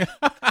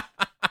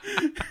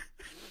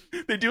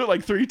 They do it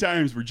like 3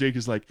 times where Jake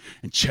is like,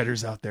 and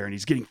Cheddar's out there and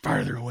he's getting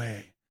farther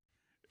away.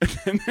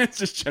 And then it's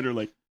just Cheddar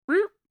like,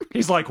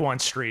 he's like one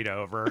street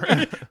over.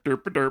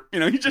 derp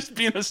derp. He's just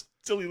being a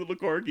silly little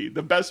corgi.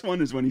 The best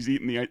one is when he's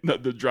eating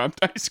the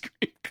dropped ice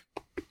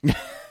cream.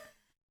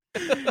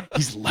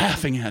 He's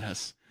laughing at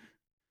us.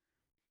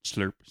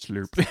 Slurp,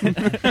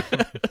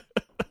 slurp.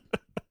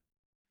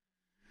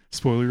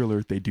 Spoiler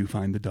alert, they do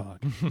find the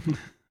dog.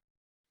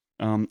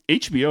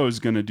 HBO is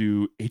going to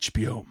do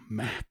HBO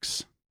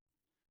Max.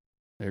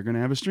 They're going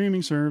to have a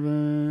streaming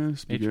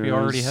service. HBO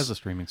already has a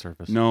streaming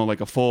service. No,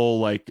 like a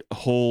full,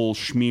 whole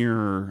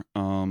schmear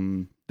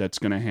that's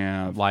going to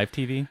have... Live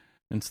TV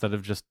instead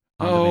of just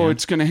on Oh, demand?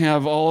 it's going to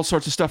have all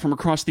sorts of stuff from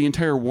across the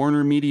entire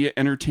Warner Media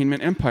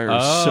Entertainment empire.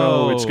 Oh,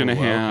 So it's going to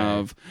okay.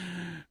 have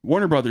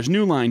Warner Brothers,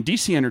 New Line,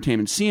 DC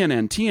Entertainment,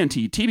 CNN,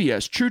 TNT,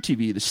 TBS, True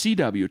TV, the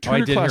CW,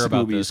 Turner did hear Classic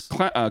about Movies,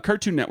 this.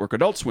 Cartoon Network,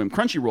 Adult Swim,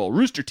 Crunchyroll,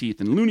 Rooster Teeth,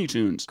 and Looney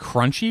Tunes.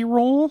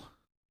 Crunchyroll?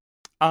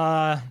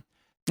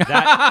 That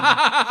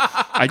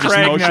I just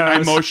Craig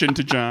knows. motioned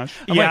to Josh.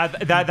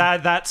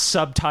 that's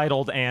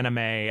subtitled anime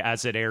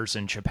as it airs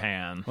in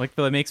Japan. Like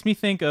that makes me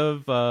think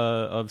of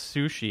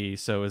sushi.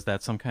 So is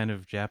that some kind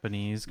of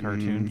Japanese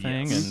cartoon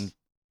thing? yes. And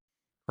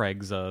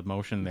Craig's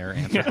motion there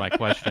answered my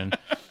question.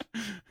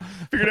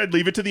 Figured I'd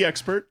leave it to the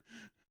expert.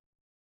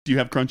 Do you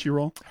have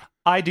Crunchyroll?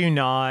 I do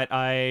not.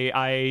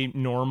 I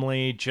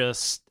normally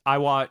I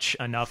watch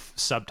enough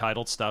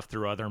subtitled stuff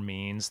through other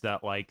means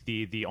that like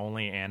the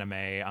only anime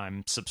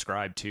I'm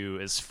subscribed to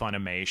is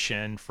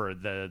Funimation for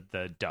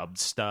the dubbed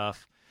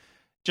stuff.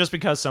 Just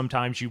because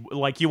sometimes you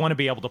want to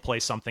be able to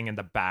play something in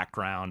the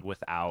background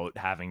without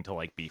having to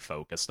like be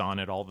focused on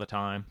it all the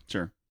time.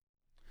 Sure.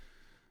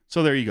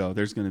 So there you go.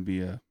 There's going to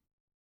be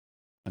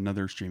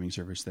another streaming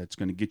service that's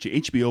going to get you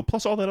HBO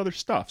plus all that other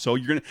stuff. So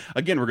we're going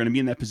to be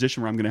in that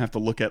position where I'm going to have to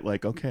look at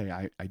like,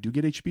 okay, I do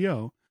get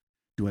HBO.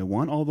 Do I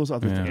want all those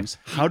other things?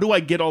 How do I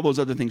get all those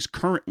other things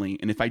currently?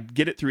 And if I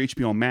get it through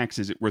HBO Max,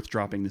 is it worth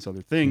dropping this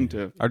other thing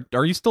to?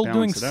 Are you still doing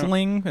balance it out?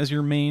 Sling as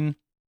your main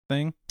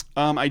thing?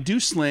 I do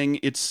Sling.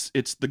 It's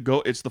the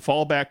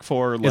fallback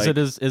for like.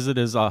 Is it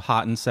as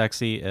hot and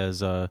sexy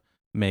as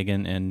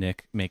Megan and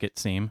Nick make it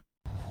seem?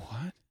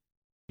 What?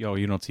 Yo,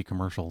 you don't see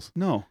commercials.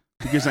 No,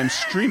 because I'm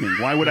streaming.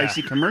 Why would I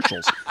see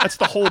commercials? That's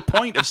the whole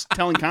point of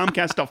telling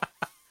Comcast to.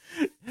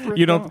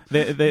 You don't.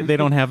 They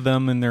don't have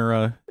them in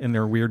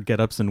their weird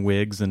get-ups and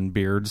wigs and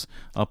beards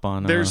up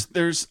on. Up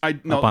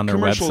on their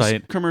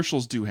website.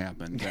 Commercials do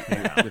happen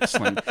with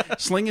Sling.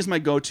 Sling is my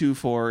go-to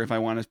for if I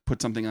want to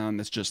put something on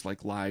that's just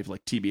like live,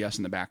 like TBS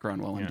in the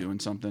background while I'm doing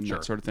something,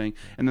 that sort of thing.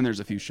 And then there's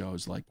a few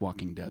shows like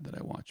Walking Dead that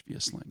I watch via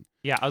Sling.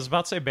 Yeah, I was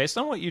about to say, based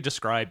on what you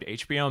described,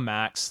 HBO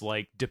Max,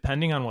 like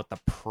depending on what the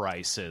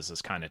price is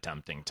kind of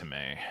tempting to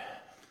me.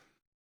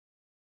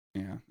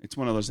 Yeah, it's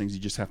one of those things you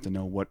just have to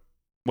know what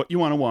you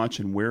want to watch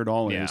and where it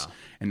all is.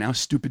 And now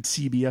stupid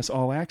CBS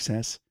All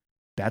Access,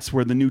 that's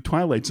where the new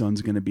Twilight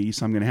Zone's going to be,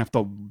 so I'm going to have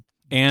to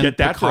get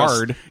that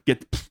Picard.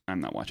 I'm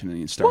not watching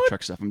any Star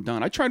Trek stuff. I'm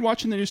done. I tried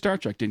watching the new Star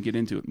Trek, didn't get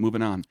into it.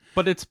 Moving on.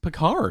 But it's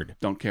Picard.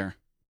 Don't care.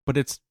 But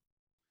it's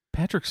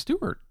Patrick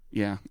Stewart.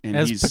 Yeah, and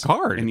as he's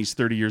Picard. And he's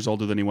 30 years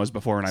older than he was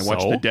before, and I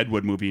watched the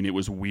Deadwood movie, and it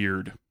was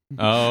weird.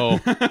 Oh.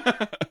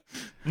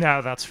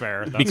 No, that's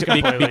fair. That's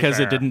completely because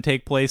fair. it didn't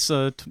take place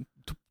 10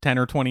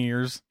 or 20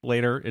 years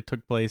later. It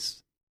took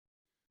place...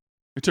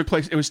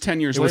 It was 10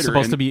 years later. It was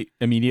supposed to be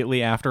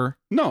immediately after?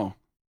 No.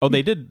 Oh,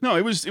 they did? No,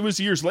 it was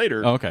years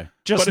later. Oh, okay.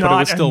 Just but not it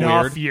was still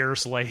enough weird.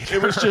 years later.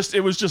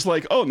 It was just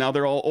like, oh, now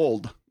they're all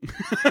old.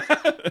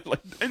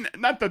 And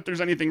not that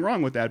there's anything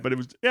wrong with that, but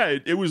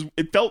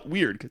it felt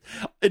weird.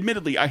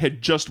 Admittedly, I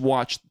had just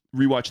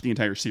rewatched the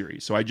entire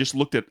series. So I just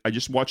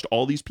watched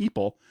all these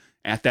people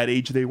at that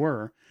age they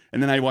were.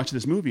 And then I watched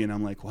this movie and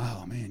I'm like,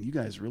 wow, man, you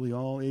guys really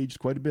all aged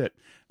quite a bit.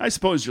 I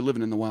suppose you're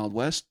living in the Wild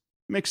West.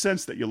 Makes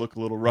sense that you look a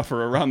little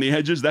rougher around the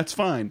edges. That's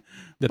fine.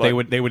 They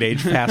would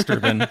age faster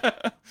than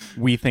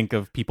we think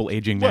of people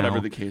aging now. Whatever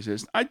the case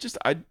is.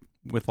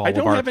 With all of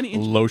our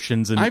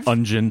lotions and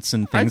unguents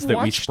and things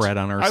that we spread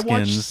on our skins. I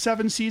watched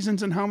 7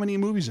 seasons and how many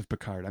movies of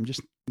Picard? I'm just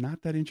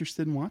not that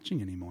interested in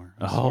watching anymore.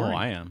 Sorry.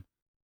 I am.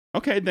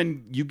 Okay,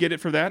 then you get it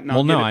for that.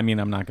 I'm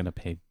not going to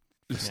pay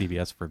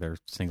CBS for their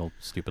single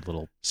stupid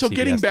little. So CBS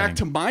getting back thing.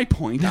 to my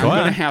point, I'm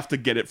going to have to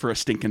get it for a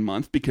stinking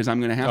month because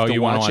I'm going to have to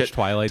watch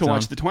Twilight to Zone?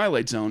 watch the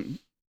Twilight Zone.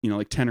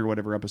 Like 10 or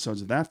whatever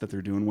episodes of that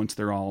they're doing once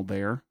they're all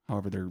there.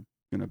 However, they're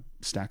going to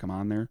stack them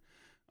on there.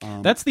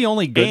 That's the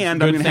only good, and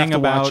good I'm going to thing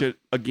have to about watch it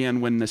again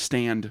when the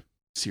Stand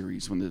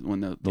series, when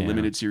the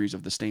limited series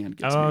of the Stand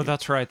gets made.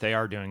 That's right. They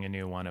are doing a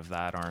new one of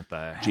that, aren't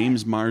they?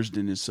 James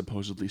Marsden is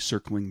supposedly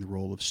circling the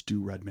role of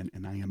Stu Redman,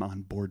 and I am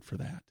on board for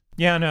that.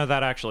 Yeah, no,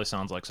 that actually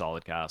sounds like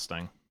solid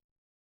casting.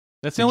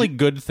 That's the only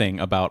good thing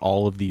about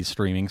all of these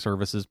streaming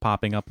services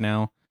popping up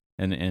now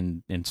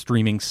and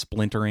streaming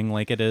splintering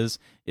like it is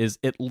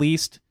at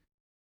least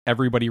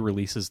everybody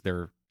releases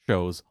their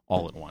shows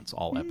all at once,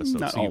 all episodes.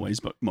 Not always,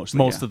 but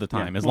most of the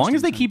time. As long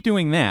as they keep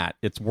doing that,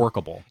 it's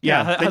workable.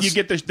 Yeah, then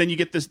you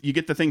get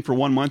the thing for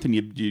 1 month and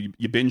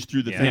you binge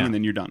through the thing and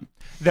then you're done.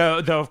 Though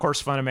of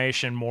course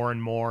Funimation more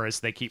and more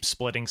as they keep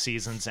splitting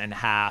seasons in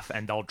half,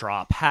 and they'll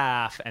drop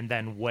half and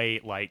then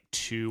wait like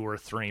 2 or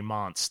 3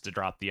 months to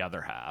drop the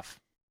other half.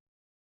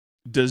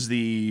 Does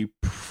the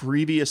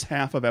previous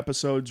half of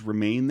episodes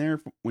remain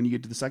there when you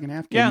get to the second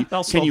half?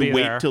 They'll still be there. Can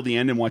you wait till the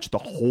end and watch the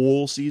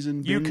whole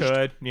season? You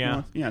could,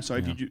 yeah. So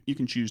you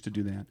can choose to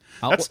do that.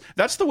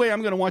 That's the way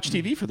I'm going to watch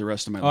TV for the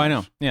rest of my life. Oh, I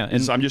know. Yeah,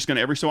 and so I'm just going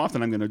to every so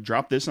often I'm going to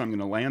drop this and I'm going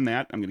to land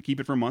that. I'm going to keep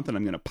it for a month and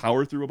I'm going to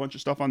power through a bunch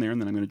of stuff on there and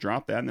then I'm going to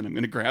drop that and then I'm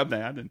going to grab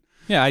that and.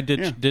 Yeah, I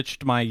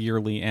ditched my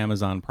yearly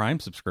Amazon Prime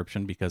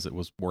subscription because it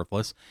was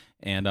worthless,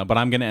 and but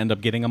I'm going to end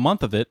up getting a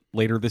month of it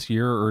later this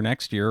year or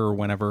next year or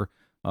whenever.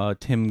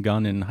 Tim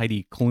Gunn and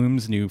Heidi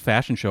Klum's new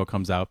fashion show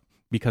comes out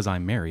because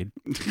I'm married.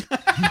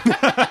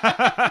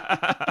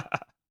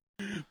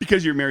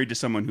 Because you're married to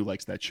someone who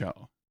likes that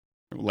show.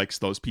 Or likes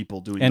those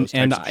people doing those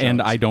types of shows.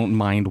 And I don't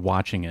mind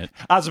watching it.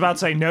 I was about to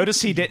say,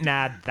 notice he didn't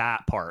add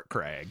that part,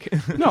 Craig.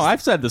 No,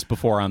 I've said this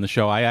before on the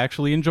show. I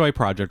actually enjoy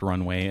Project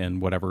Runway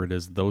and whatever it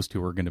is those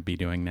two are going to be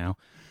doing now.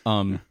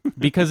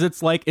 Because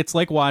it's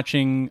like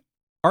watching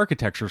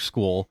Architecture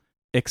School,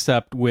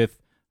 except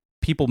with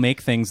people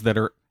make things that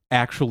are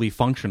actually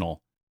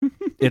functional.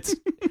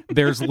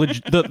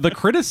 The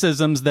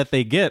criticisms that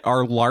they get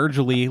are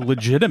largely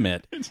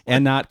legitimate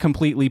and not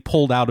completely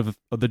pulled out of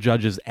the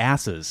judges'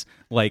 asses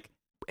like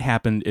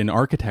happened in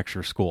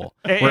Architecture School,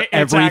 where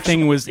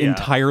everything was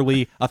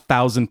entirely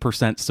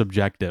 1,000%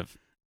 subjective.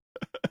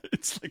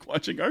 It's like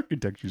watching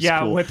Architecture School.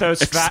 Yeah, with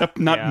those except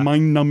not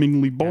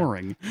mind-numbingly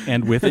boring.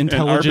 And with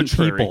intelligent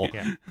people.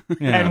 Yeah.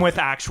 And with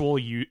actual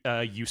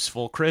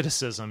useful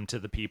criticism to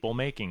the people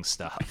making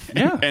stuff.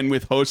 Yeah. And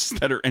with hosts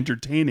that are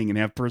entertaining and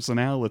have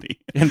personality.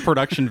 And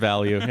production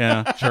value.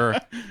 Yeah, sure.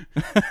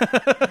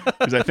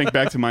 Because I think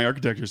back to my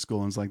architecture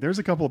school, and it's like there's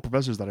a couple of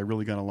professors that I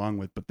really got along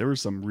with, but there were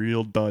some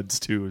real duds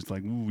too. It's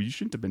like, ooh, you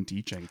shouldn't have been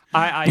teaching.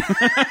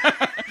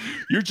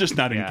 You're just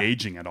not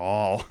engaging at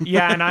all.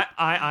 Yeah, and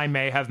I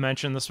may have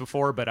mentioned this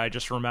before, but I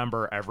just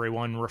remember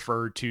everyone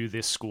referred to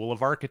this school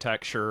of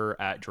architecture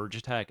at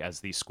Georgia Tech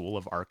as the School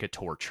of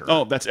Architorture.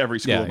 Oh, that's every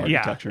school of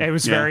architecture. Yeah, it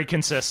was very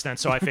consistent,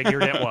 so I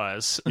figured it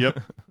was. Yep,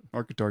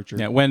 architecture.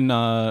 Yeah,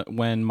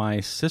 when my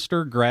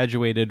sister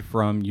graduated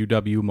from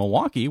UW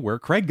Milwaukee, where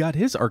Craig got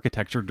his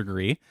architecture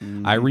degree,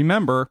 I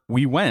remember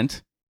we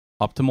went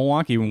up to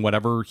Milwaukee in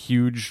whatever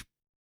huge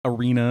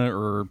arena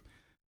or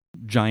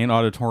giant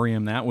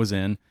auditorium that was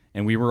in,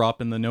 and we were up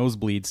in the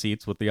nosebleed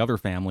seats with the other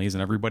families,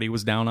 and everybody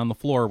was down on the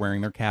floor wearing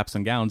their caps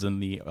and gowns,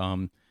 and the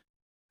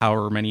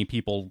however many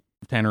people,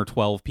 10 or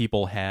 12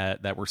 people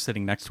that were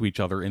sitting next to each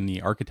other in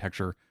the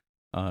architecture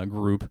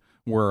group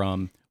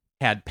were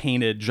had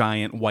painted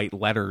giant white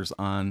letters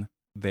on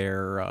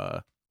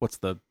their what's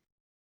the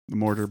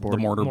mortarboard. The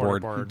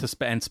mortarboard.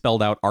 And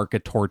spelled out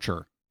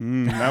architorture.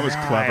 That was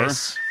clever.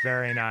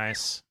 Very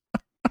nice.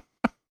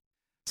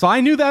 So I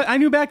knew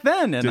back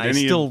then, and I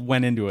still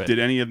went into it. Did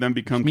any of them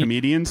become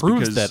comedians?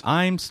 Proves that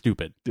I'm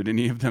stupid. Did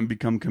any of them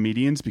become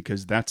comedians?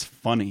 Because that's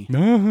funny.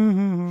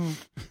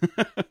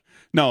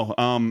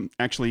 No,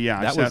 actually,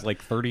 yeah. That was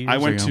like 30 years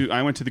ago.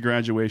 I went to the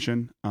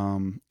graduation,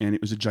 and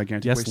it was a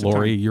gigantic waste of time. Yes,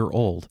 Lori, you're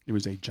old. It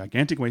was a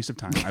gigantic waste of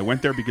time. I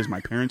went there because my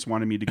parents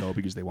wanted me to go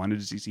because they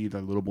wanted to see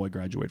their little boy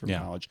graduate from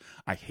college.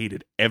 I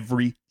hated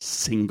every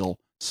single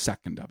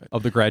second of it.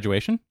 Of the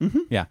graduation? Mm-hmm.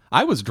 Yeah.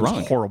 I was drunk. It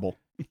was horrible.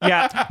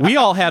 Yeah, we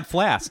all had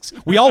flasks.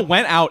 We all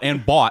went out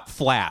and bought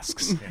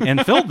flasks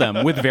and filled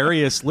them with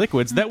various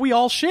liquids that we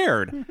all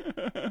shared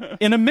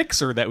in a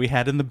mixer that we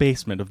had in the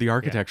basement of the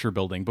architecture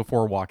building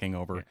before walking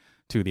over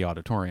to the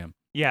auditorium.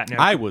 Yeah, no,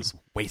 I was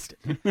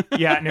wasted.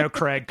 Yeah, no,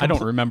 Craig. I don't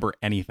remember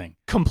anything.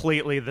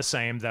 Completely the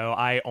same, though.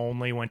 I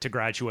only went to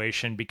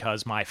graduation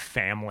because my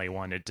family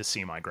wanted to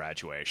see my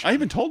graduation. I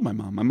even told my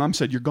mom. My mom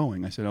said, "You're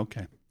going." I said,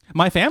 "Okay."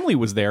 My family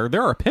was there.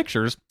 There are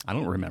pictures. I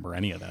don't remember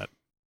any of that.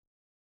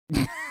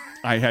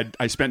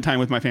 I spent time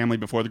with my family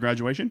before the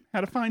graduation.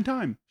 Had a fine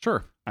time.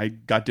 Sure. I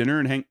got dinner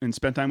and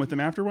spent time with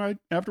them afterward.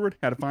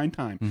 Had a fine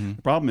time. Mm-hmm.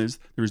 The problem is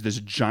there was this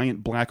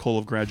giant black hole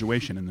of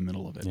graduation in the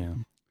middle of it. Yeah.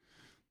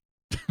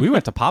 We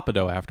went to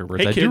Papado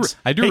afterwards. Hey, kids.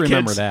 I do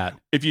remember kids, that.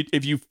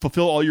 If you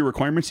fulfill all your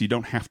requirements, you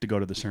don't have to go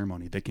to the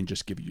ceremony. They can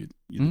just give you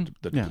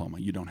the diploma.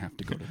 You don't have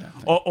to go to that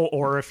thing.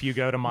 Or if you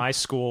go to my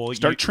school,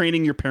 start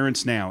training your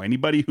parents now.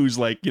 Anybody who's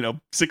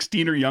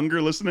 16 or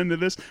younger listening to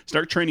this,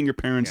 start training your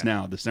parents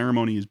now. The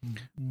ceremony is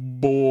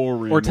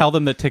boring. Or tell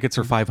them that tickets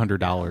are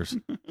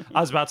 $500. I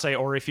was about to say,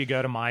 or if you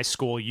go to my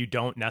school, you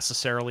don't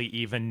necessarily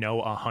even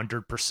know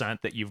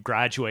 100% that you've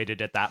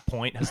graduated at that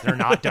point because they're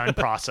not done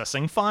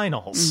processing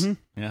finals. Mm-hmm.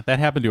 Yeah, that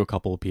happened to a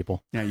couple of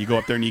people. Yeah, you go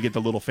up there and you get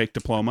the little fake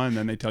diploma, and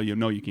then they tell you,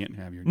 no, you can't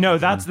have your. No,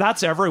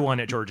 that's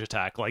everyone at Georgia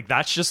Tech.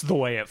 That's just the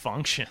way it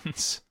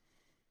functions.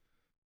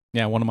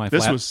 Yeah, one of my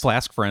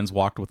Flask friends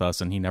walked with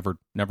us, and he never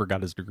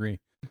got his degree.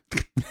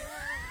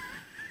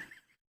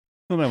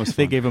 Well, that was fun.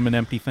 They gave him an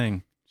empty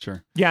thing.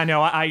 Sure. Yeah,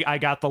 no, I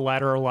got the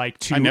letter I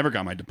never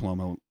got my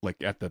diploma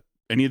at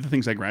any of the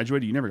things I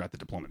graduated. You never got the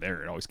diploma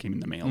there. It always came in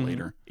the mail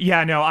later.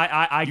 Yeah, no,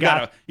 I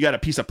got you got a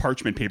piece of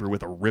parchment paper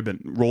with a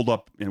ribbon rolled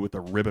up and with a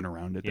ribbon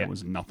around it. Yeah. That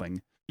was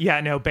nothing. Yeah,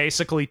 no,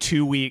 basically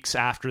 2 weeks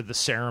after the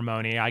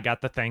ceremony, I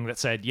got the thing that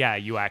said, yeah,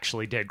 you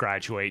actually did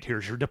graduate.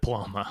 Here's your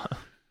diploma.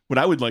 What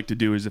I would like to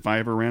do is if I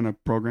ever ran a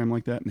program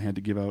like that and had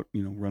to give out,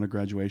 run a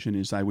graduation,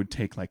 is I would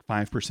take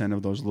 5%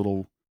 of those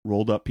little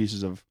rolled up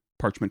pieces of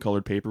parchment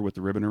colored paper with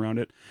the ribbon around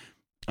it.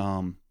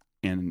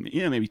 And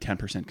maybe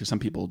 10% because some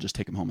people will just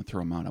take them home and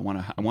throw them out. I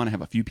want to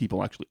have a few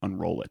people actually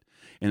unroll it,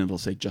 and it'll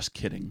say, "Just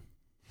kidding.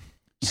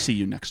 See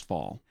you next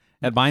fall."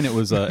 At mine, it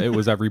was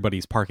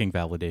everybody's parking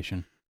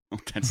validation. Oh,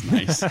 that's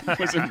nice.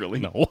 Was it really?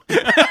 No.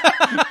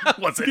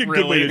 Was it really?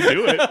 Good way to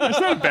do it. It's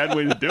not a bad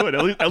way to do it.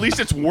 At least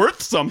it's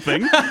worth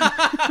something.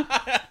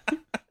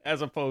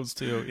 As opposed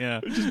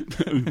to,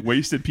 just a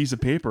wasted piece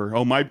of paper.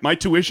 Oh, my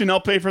tuition, I'll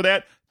pay for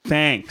that.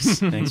 Thanks.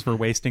 Thanks for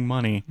wasting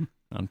money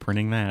on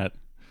printing that.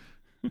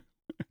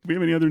 Do we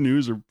have any other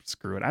news or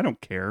screw it? I don't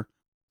care.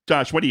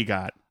 Josh, what do you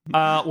got?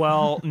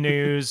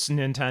 News.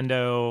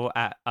 Nintendo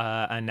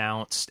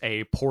announced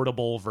a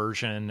portable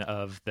version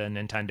of the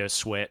Nintendo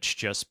Switch,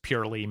 just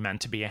purely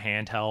meant to be a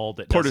handheld.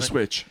 It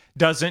Switch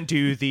doesn't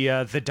do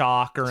the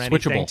dock or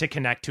anything Switchable. to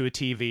connect to a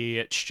TV.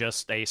 It's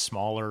just a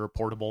smaller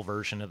portable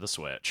version of the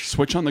Switch.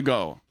 Switch on the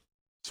go.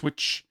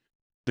 Switch.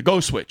 The Go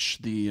Switch.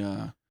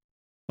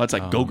 That's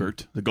like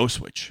Go-Gurt. The Go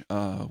Switch.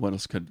 What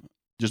else could...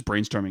 Just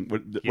brainstorming.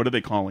 What are they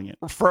calling it?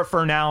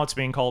 For now, it's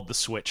being called the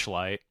Switch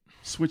Lite.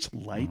 Switch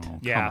Lite? Oh,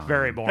 yeah,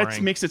 very boring.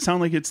 That makes it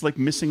sound like it's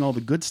missing all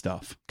the good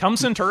stuff.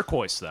 Comes in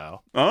turquoise,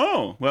 though.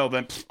 Oh, well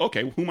then,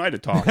 okay, who am I to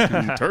talk?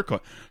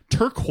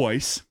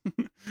 Turquoise.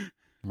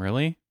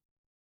 Really?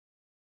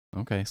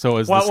 Okay, so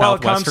is the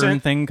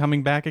Southwestern thing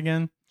coming back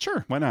again?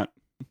 Sure, why not?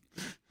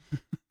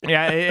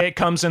 Yeah, it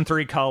comes in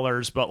 3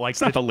 colors, but like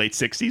It's not the late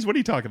 60s. What are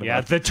you talking yeah,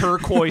 about? the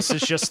turquoise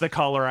is just the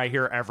color I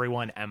hear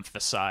everyone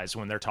emphasize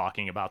when they're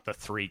talking about the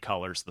 3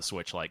 colors the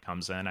Switch Lite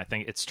comes in. I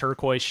think it's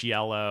turquoise,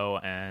 yellow,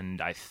 and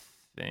I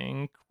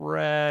think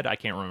red. I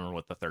can't remember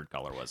what the third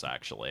color was,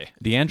 actually.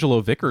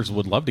 D'Angelo Vickers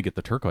would love to get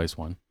the turquoise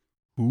one.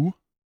 Who?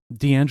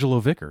 D'Angelo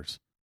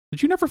Vickers.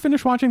 Did you never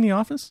finish watching The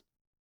Office?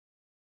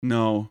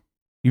 No.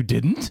 You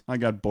didn't? I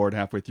got bored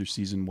halfway through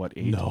season,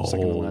 8? No.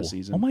 Second to last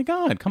season. Oh my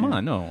God, come Yeah.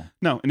 on, no.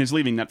 No, and it's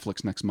leaving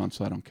Netflix next month,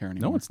 so I don't care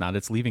anymore. No, it's not.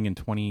 It's leaving in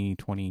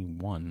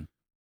 2021.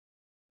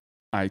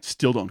 I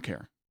still don't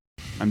care.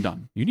 I'm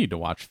done. You need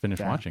to finish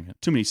Yeah. watching it.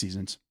 Too many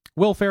seasons.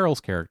 Will Ferrell's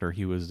character,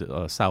 he was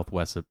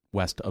Southwest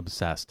West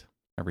obsessed.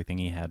 Everything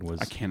he had was...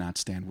 I cannot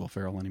stand Will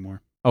Ferrell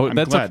anymore. Oh, I'm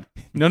that's glad.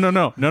 No.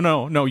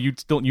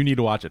 You need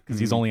to watch it because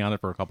he's only on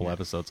it for a couple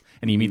episodes,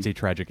 and he meets a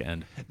tragic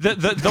end.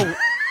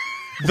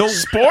 The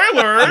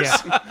Spoilers!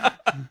 Yeah.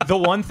 The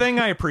one thing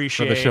I For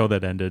appreciate the show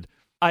that ended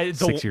the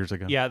 6 years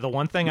ago. Yeah, the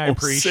one thing I Oh,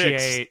 appreciate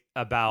 6.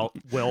 about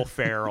Will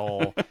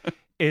Ferrell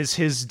is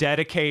his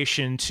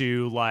dedication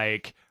to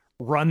like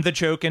run the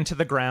joke into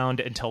the ground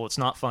until it's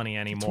not funny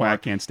That's anymore. why I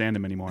can't stand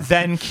him anymore.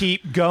 Then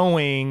keep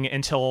going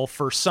until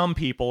for some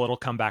people it'll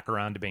come back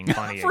around to being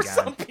funny For again.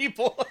 some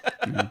people.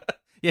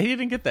 Yeah, he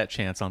didn't get that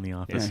chance on The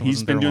Office. Yeah, It he's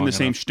wasn't been there doing long the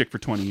same enough. shtick for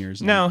 20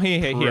 years. No, now. he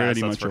has, pretty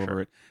that's much for over sure.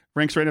 it.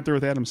 Ranks right up there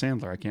with Adam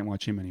Sandler. I can't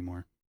watch him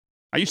anymore.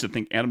 I used to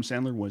think Adam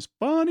Sandler was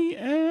funny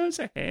as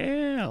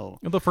hell.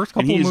 The first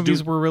And couple he of is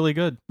movies were really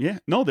good. Yeah,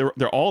 no,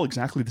 they're all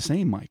exactly the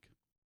same, Mike.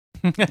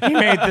 He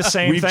made the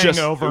same thing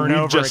over and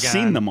over We've just again.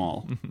 seen them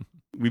all.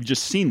 We've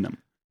just seen them.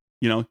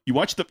 You know, you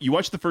watch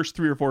the first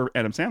 3 or 4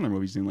 Adam Sandler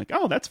movies and you're like,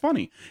 oh, that's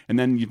funny. And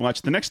then you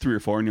watch the next 3 or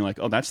 4 and you're like,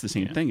 oh, that's the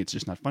same thing. It's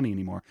just not funny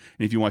anymore.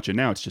 And if you watch it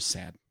now, it's just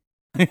sad.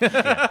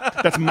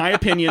 That's my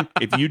opinion.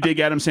 If you dig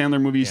Adam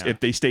Sandler movies, if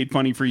they stayed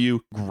funny for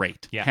you,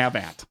 great. Yeah. Have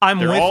at.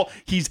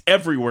 He's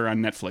everywhere on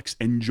Netflix.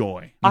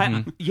 Enjoy.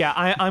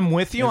 I'm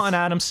with you on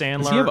Adam Sandler.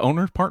 Does he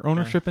have part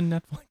ownership in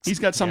Netflix? He's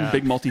got some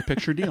big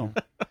multi-picture deal.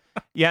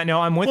 Yeah, no,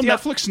 I'm with Well, you.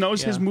 Netflix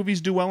knows his movies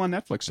do well on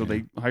Netflix, so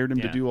they hired him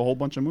to do a whole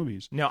bunch of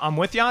movies. No, I'm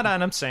with you on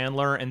Adam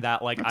Sandler in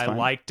that, like, That's I fine.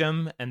 liked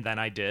him and then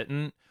I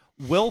didn't.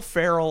 Will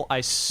Ferrell,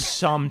 I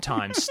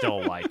sometimes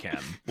still like him.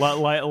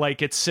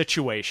 Like, it's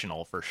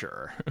situational for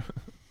sure.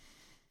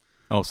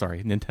 Oh,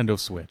 sorry, Nintendo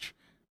Switch.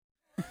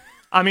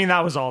 I mean,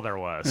 that was all there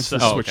was. That's So.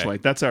 the Oh, Switch okay.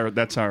 Lite. That's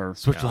our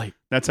Switch Lite.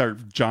 That's our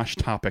Josh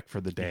topic for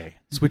the day.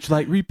 Switch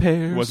Lite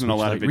repair. Wasn't a Switch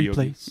lot Lite of video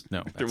replace.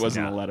 No, There that's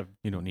wasn't not- a lot of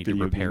You don't need to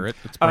video repair game it.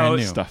 It's brand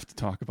new. stuff to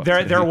talk about.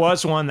 There today.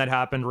 was one that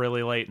happened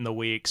really late in the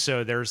week.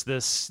 So there's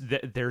this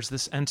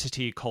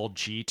entity called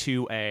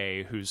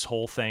G2A whose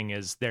whole thing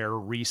is they're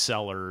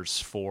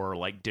resellers for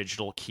like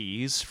digital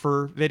keys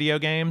for video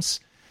games.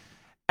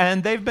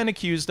 And they've been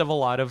accused of a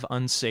lot of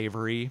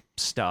unsavory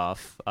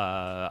stuff,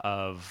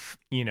 of,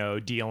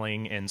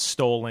 dealing in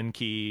stolen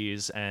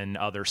keys and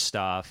other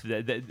stuff.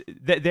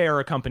 They are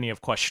a company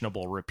of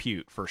questionable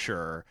repute, for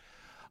sure.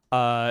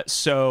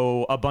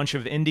 So a bunch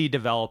of indie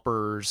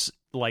developers,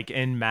 like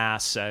en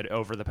masse, said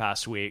over the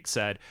past week,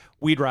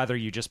 we'd rather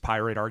you just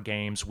pirate our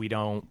games. We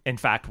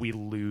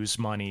lose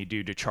money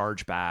due to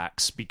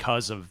chargebacks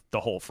because of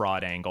the whole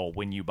fraud angle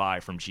when you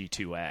buy from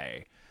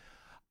G2A.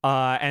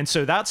 And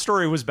so that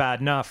story was bad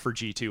enough for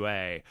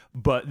G2A,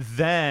 but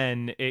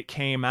then it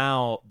came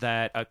out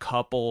that a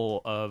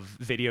couple of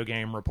video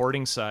game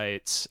reporting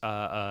sites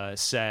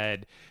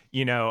said,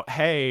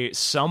 hey,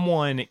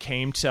 someone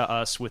came to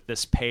us with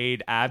this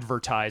paid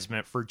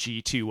advertisement for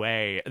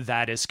G2A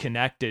that is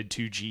connected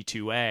to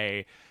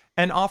G2A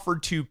and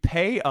offered to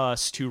pay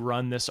us to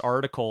run this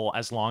article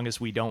as long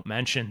as we don't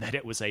mention that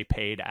it was a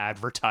paid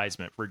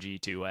advertisement for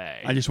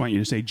G2A. I just want you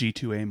to say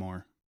G2A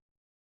more.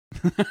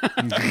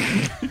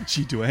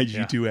 G2A,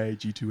 G2A,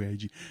 G2A,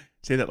 G.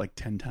 Say that like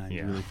 10 times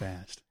really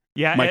fast.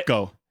 Yeah, Mike,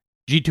 go.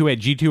 G2A,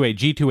 G2A,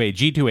 G2A,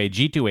 G2A,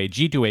 G2A, G2A,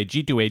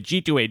 G2A,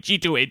 G2A,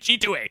 G2A,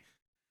 G2A.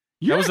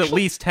 That was at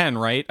least 10,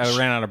 right? I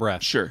ran out of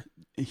breath. Sure.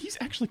 He's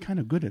actually kind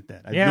of good at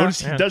that. I've Yeah,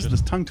 noticed he yeah. does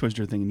this tongue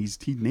twister thing, and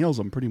he nails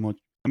them pretty much.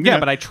 Yeah,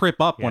 but I trip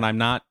up when I'm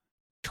not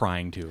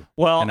trying to.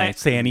 Well, and I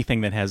say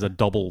anything that has a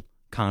double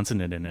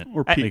consonant in it.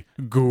 Or like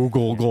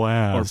Google or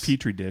Glass.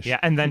 Petri dish. yeah,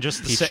 and then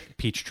just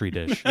Peach tree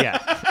dish. yeah.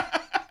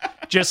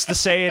 Just to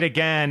say it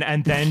again,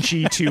 and then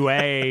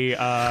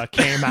G2A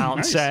came out and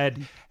Nice.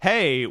 said,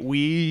 hey,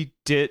 we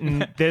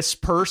didn't, this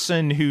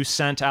person who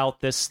sent out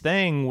this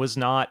thing was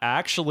not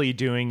actually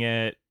doing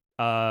it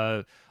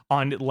on,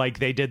 like,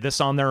 they did this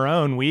on their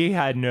own. We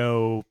had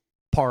no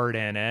part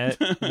in it.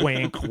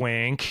 Wink,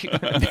 wink.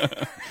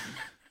 I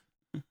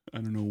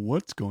don't know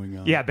what's going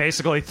on. Yeah,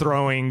 basically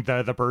throwing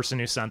the person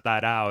who sent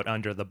that out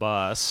under the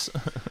bus.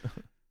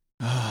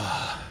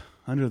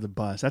 Under the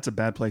bus. That's a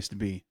bad place to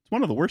be. It's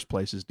one of the worst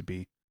places to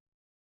be.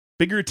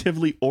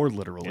 Figuratively or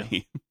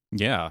literally.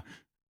 Yeah.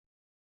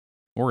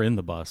 Or in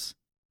the bus.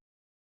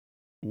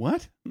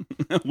 What?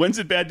 When's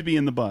it bad to be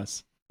in the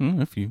bus?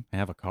 If you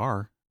have a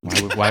car.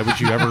 Why would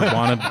you ever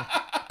want to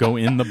go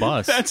in the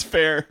bus? That's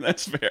fair.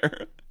 That's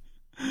fair.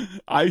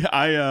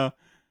 I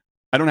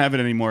I don't have it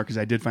anymore because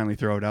I did finally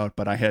throw it out.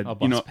 But I had, A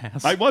bus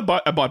pass? I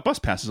bought bus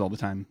passes all the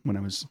time when I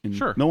was in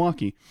Sure.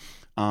 Milwaukee.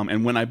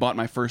 And when I bought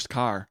my first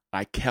car,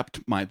 I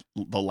kept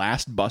the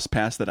last bus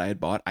pass that I had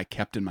bought. I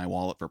kept in my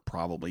wallet for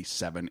probably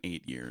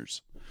 7-8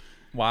 years.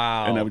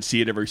 Wow. And I would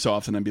see it every so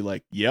often and be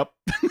like, "Yep,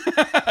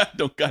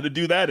 don't got to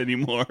do that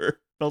anymore."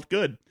 Felt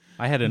good.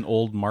 I had an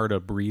old MARTA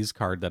Breeze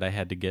card that I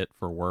had to get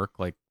for work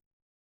like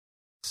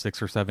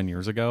 6 or 7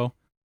 years ago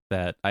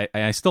that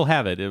I still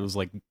have it. It was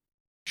like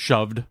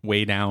shoved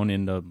way down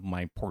into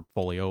my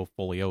folio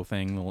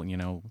thing,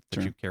 that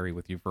Sure. you carry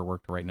with you for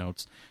work to write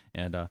notes.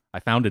 And I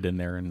found it in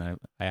there, and I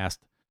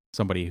asked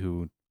somebody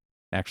who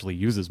actually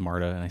uses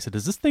MARTA, and I said,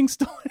 "Is this thing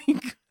still any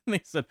good?" And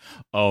they said,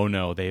 "Oh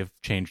no, they've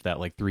changed that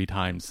like 3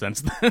 times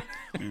since then."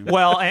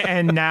 Well,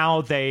 and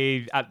now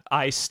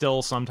I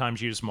still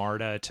sometimes use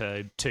MARTA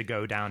to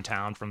go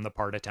downtown from the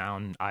part of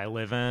town I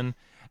live in.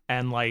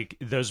 And like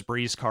those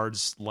Breeze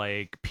cards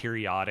like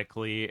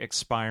periodically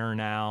expire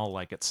now.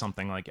 Like it's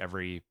something like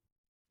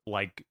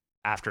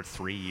after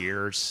 3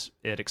 years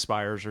it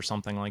expires or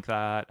something like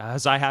that.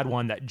 As I had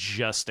one that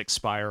just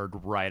expired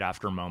right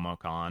after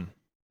MomoCon,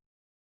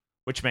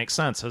 which makes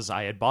sense as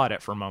I had bought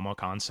it for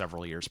MomoCon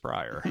several years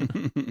prior.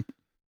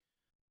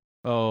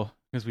 Oh,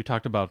 because we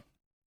talked about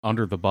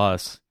Under the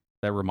Bus.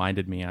 That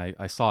reminded me,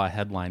 I saw a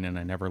headline and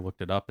I never looked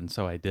it up, and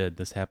so I did.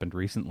 This happened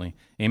recently.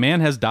 A man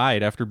has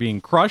died after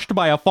being crushed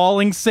by a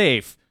falling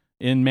safe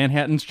in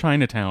Manhattan's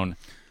Chinatown.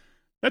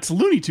 That's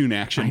Looney Tune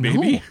action, I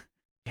know. baby.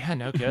 Yeah,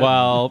 no good.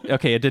 Well,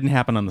 okay, it didn't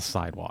happen on the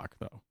sidewalk,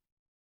 though.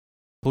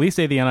 Police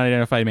say the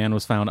unidentified man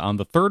was found on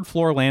the 3rd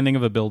floor landing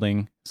of a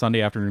building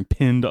Sunday afternoon,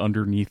 pinned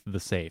underneath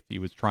the safe. He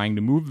was trying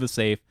to move the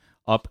safe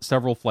up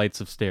several flights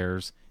of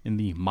stairs in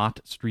the Mott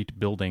Street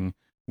building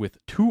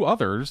with 2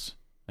 others,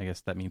 I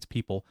guess that means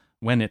people,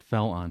 when it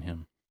fell on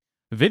him.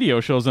 Video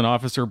shows an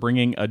officer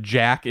bringing a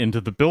jack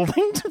into the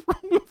building to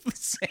remove the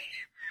safe.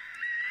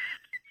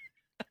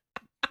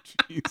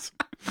 Jeez.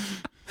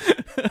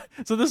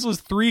 So this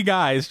was 3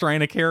 guys trying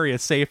to carry a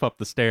safe up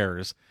the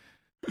stairs.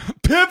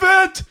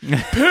 Pivot!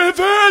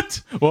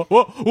 Pivot! Whoa,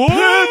 whoa,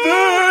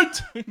 whoa!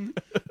 Pivot!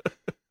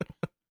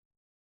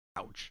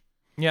 Ouch.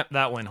 Yep,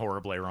 that went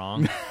horribly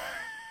wrong.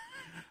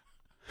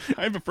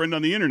 I have a friend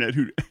on the internet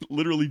who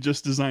literally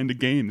just designed a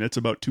game that's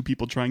about 2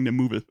 people trying to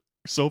move a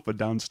sofa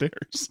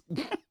downstairs.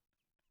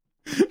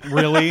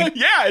 Really?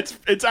 Yeah,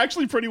 it's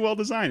actually pretty well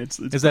designed. It's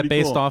Is that pretty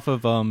based cool.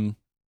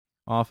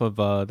 off of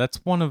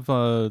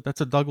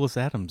that's a Douglas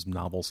Adams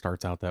novel,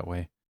 starts out that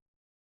way.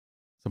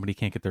 Somebody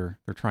can't get they're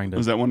trying to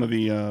Was that one of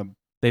the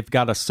they've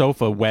got a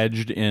sofa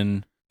wedged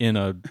in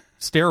a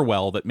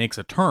stairwell that makes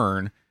a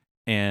turn,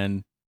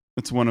 and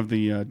it's one of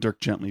the Dirk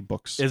Gently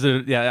books. is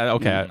it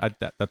okay,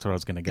 Yeah. that's what I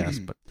was going to guess,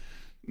 but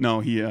No,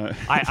 he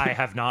I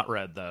have not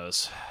read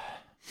those.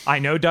 I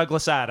know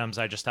Douglas Adams.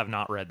 I just have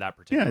not read that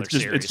particular yeah,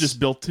 series. it's just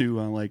built to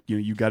like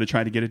you got to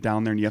try to get it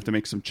down there, and you have to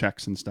make some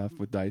checks and stuff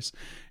with dice,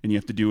 and you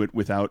have to do it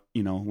without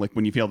like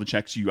when you fail the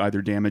checks, you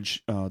either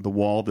damage the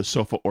wall, the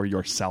sofa, or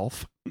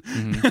yourself,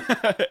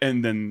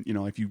 and then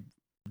if you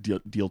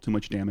deal too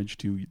much damage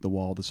to the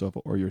wall, the sofa,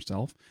 or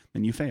yourself,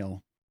 then you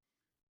fail.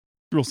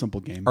 Real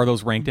simple game. are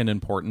those ranked in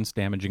importance,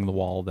 damaging the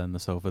wall, then the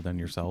sofa, then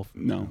yourself?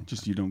 No,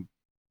 just you don't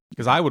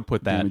Because I would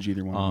put that damage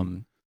either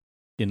one.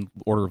 in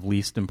order of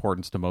least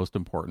importance to most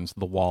importance: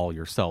 the wall,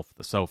 yourself,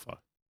 the sofa.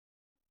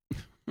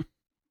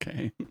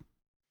 Okay.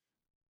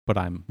 But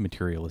I'm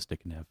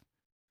materialistic and have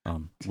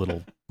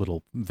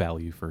little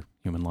value for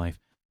human life.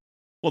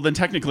 Well, then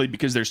technically,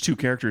 because there's 2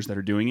 characters that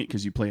are doing it,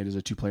 because you play it as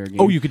a 2-player game.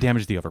 Oh, you could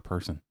damage the other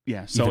person.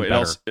 yeah. So even it better.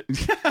 also,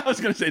 I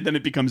was going to say, then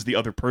it becomes the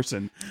other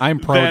person. I'm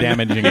pro Then-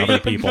 damaging other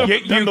people.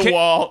 Then the can-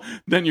 wall,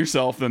 then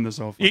yourself, then the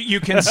sofa.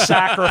 You can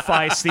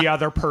sacrifice the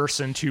other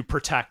person to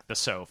protect the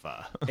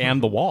sofa.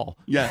 And the wall.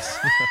 Yes,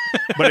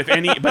 but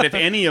if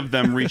any of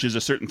them reaches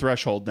a certain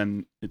threshold,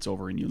 then it's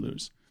over and you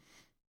lose.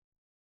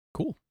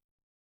 Cool.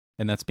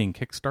 And that's being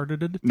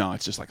kickstarted? No,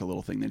 it's just like a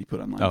little thing that you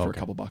put online Oh, for okay. a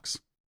couple bucks.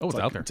 Oh, it's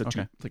like, out there. It's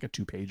Okay. like a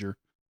 2-pager.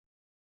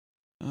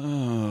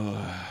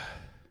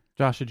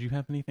 Josh, did you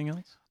have anything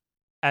else?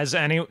 As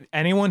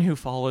anyone who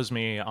follows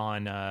me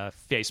on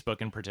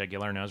Facebook in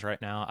particular knows right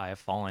now, I have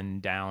fallen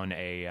down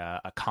a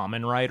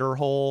Kamen Rider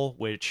hole,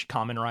 which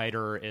Kamen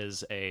Rider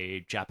is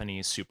a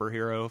Japanese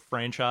superhero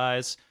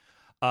franchise.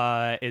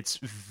 It's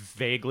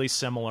vaguely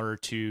similar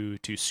to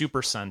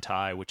Super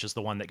Sentai, which is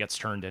the one that gets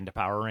turned into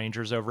Power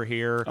Rangers over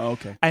here. Oh,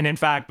 okay. And in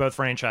fact, both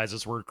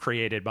franchises were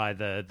created by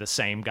the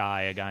same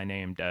guy, a guy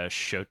named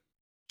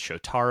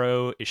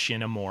Shotaro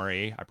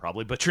Ishinomori. I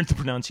probably butchered the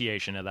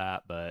pronunciation of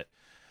that, but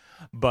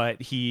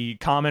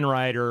Kamen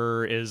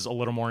Rider is a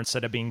little more,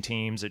 instead of being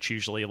teams, it's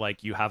usually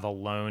like you have a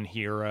lone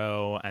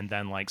hero, and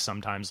then like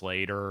sometimes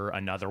later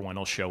another one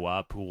will show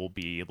up who will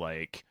be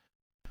like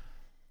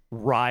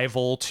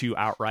rival to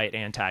outright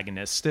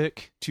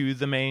antagonistic to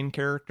the main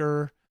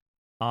character.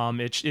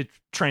 It's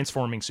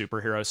transforming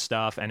superhero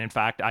stuff, and in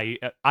fact I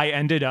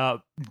ended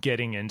up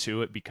getting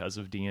into it because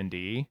of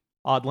D&D,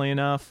 oddly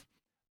enough.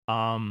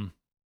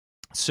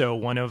 So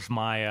one of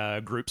my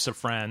groups of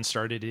friends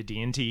started a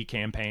D&D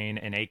campaign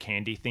in a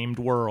candy-themed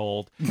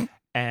world,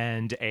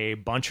 and a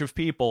bunch of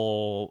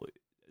people,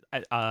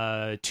 2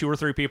 or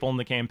 3 people in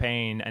the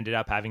campaign ended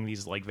up having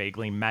these like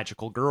vaguely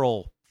magical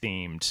girl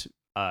themed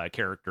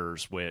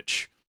characters,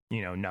 which,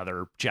 you know,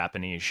 another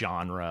Japanese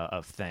genre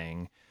of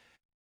thing.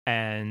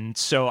 And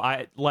so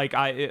I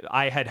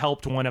had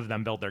helped one of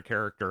them build their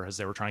character as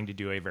they were trying to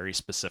do a very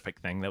specific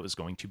thing that was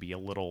going to be a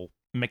little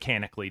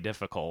mechanically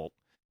difficult.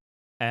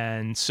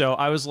 And so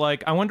I was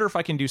like, I wonder if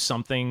I can do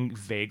something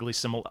vaguely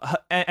similar.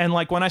 And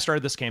like when I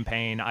started this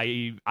campaign,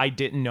 I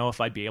didn't know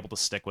if I'd be able to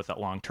stick with it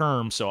long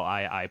term. So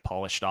I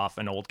polished off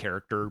an old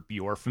character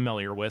you're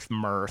familiar with,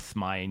 Mirth,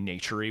 my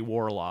naturey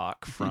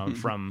warlock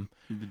from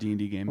the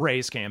D&D game,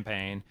 Ray's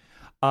campaign.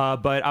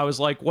 But I was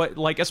like, what,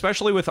 like,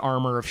 especially with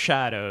Armor of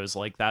Shadows,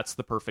 like that's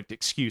the perfect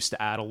excuse to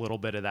add a little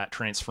bit of that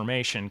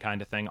transformation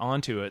kind of thing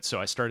onto it.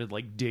 So I started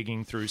like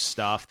digging through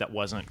stuff that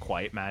wasn't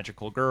quite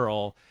Magical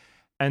Girl.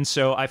 And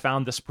so I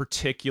found this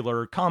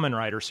particular Kamen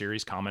Rider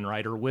series, Kamen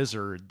Rider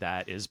Wizard,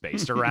 that is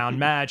based around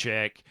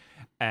magic.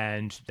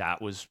 And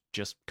that was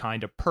just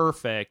kind of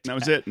perfect. That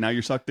was it. Now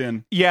you're sucked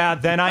in. Yeah,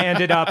 then I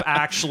ended up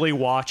actually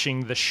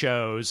watching the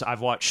shows.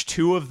 I've watched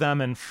 2 of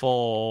them in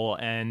full,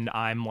 and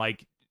I'm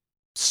like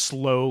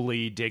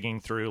slowly digging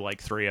through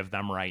like 3 of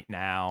them right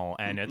now.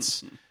 And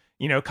it's,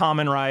 you know,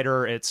 Kamen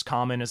Rider, it's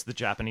Kamen is the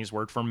Japanese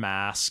word for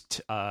masked.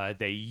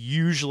 They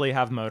usually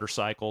have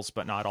motorcycles,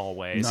 but not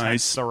always. Nice.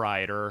 Hence the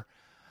rider.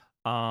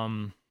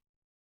 And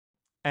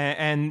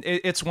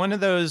it's one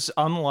of those,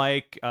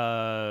 unlike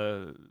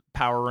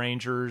Power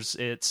Rangers,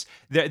 it's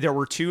there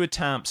were 2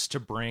 attempts to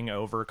bring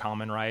over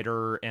Kamen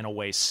Rider in a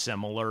way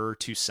similar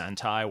to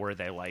Sentai, where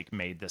they like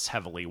made this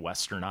heavily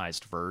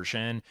westernized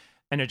version,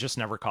 and it just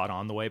never caught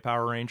on the way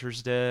Power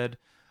Rangers did.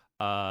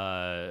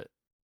 And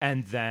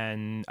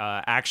then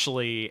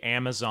actually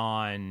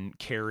Amazon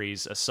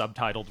carries a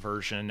subtitled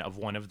version of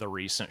one of the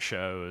recent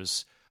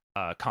shows,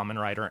 Kamen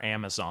Rider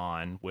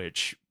Amazon,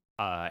 which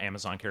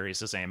Amazon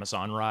carries as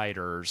Amazon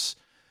Riders,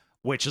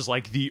 which is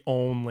like the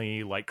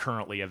only like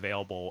currently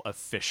available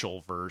official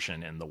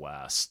version in the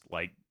West.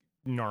 Like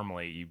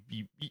normally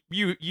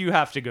you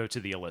have to go to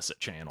the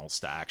illicit channels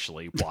to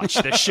actually watch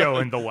this show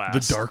in the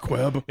West. The dark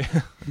web.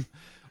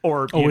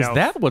 Or is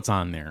that what's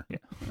on there? Yeah.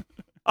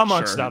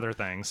 Amongst other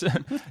things.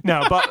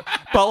 No, but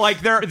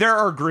like there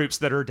are groups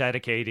that are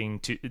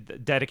dedicated to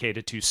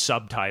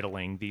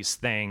subtitling these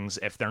things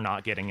if they're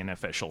not getting an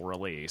official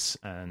release.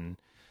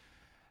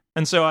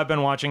 And so I've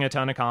been watching a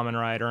ton of Kamen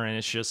Rider, and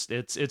it's just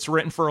it's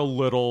written for a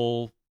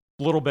little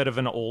bit of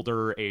an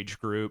older age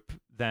group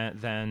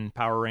than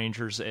Power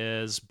Rangers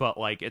is, but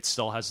like it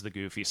still has the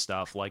goofy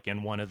stuff. Like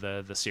in one of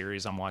the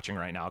series I'm watching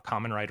right now,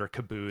 Kamen Rider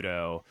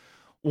Kabuto,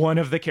 one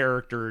of the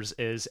characters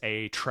is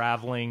a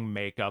traveling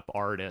makeup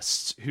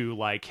artist who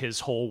like his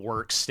whole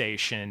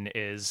workstation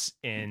is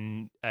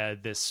in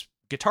this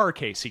guitar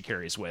case he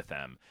carries with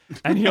him,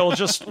 and he'll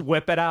just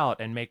whip it out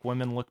and make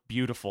women look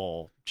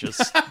beautiful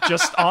just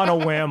on a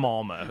whim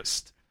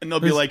almost. And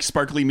there'll be like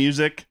sparkly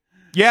music.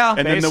 Yeah,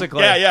 and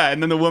basically.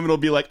 And then the woman will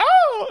be like,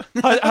 "Oh,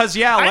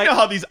 yeah, I know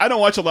how these. I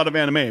don't watch a lot of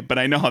anime, but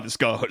I know how this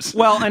goes."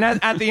 Well, and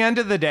at the end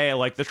of the day,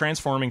 like the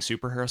transforming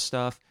superhero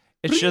stuff,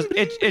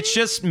 it's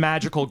just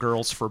magical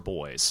girls for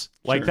boys.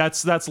 Like Sure.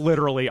 that's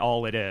literally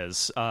all it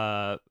is.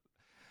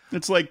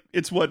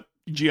 It's what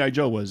G.I.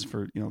 Joe was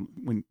for, you know,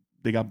 when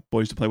they got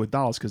boys to play with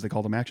dolls because they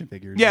called them action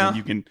figures. Yeah. And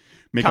you can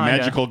make Kinda. a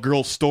magical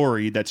girl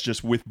story that's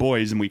just with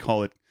boys, and we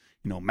call it,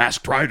 you know,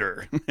 Masked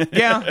Rider.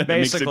 Yeah, It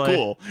makes it basically.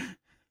 cool.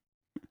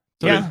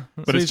 Yeah.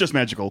 But it's just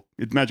magical.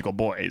 It's magical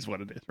boy is what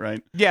it is,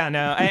 right? Yeah,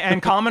 no,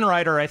 and Kamen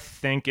Rider, I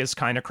think, is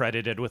kind of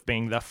credited with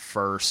being the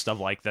first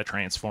of like the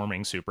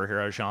transforming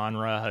superhero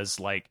genre. Has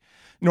like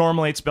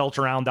normally it's built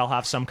around they'll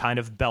have some kind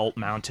of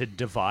belt-mounted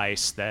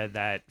device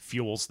that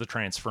fuels the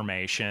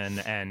transformation,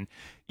 and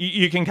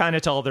you can kind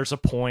of tell there's a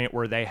point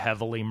where they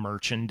heavily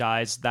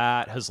merchandise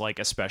that, has like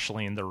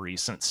especially in the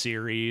recent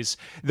series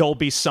there'll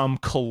be some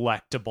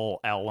collectible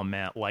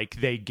element,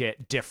 like they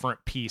get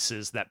different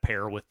pieces that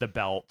pair with the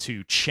belt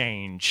to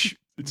change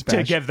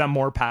to give them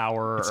more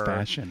power. It's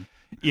fashion.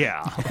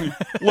 Yeah,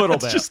 little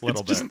bit.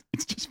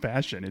 It's just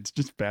fashion. It's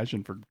just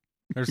fashion for.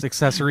 There's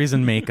accessories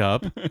and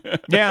makeup.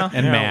 Yeah,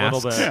 and yeah, masks.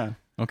 a little bit.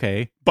 Yeah,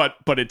 Okay.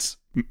 but it's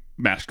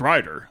Masked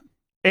Rider.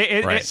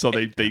 Right. So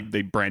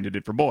they branded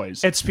it for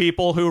boys. It's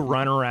people who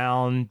run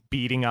around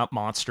beating up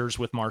monsters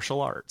with martial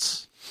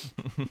arts.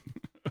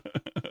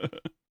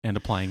 And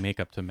applying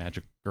makeup to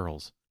magic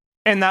girls.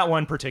 In that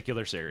one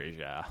particular series,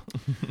 yeah.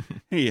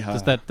 Hey,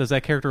 Does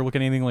that character look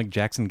anything like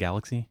Jackson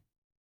Galaxy?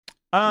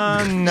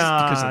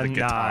 because of the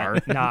guitar.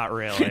 Not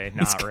really.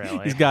 Not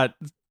really. He's got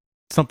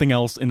something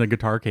else in a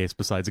guitar case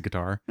besides a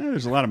guitar.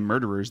 There's a lot of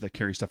murderers that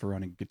carry stuff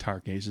around in guitar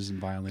cases and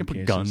violin They put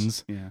cases.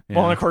 guns. Yeah.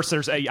 Well, and of course,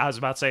 I was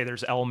about to say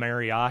there's El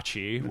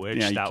Mariachi, which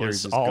Yeah, he that carries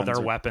was his all guns their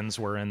or- weapons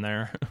were in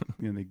there.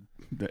 You know,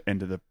 the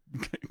end of the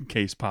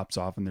case pops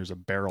off and there's a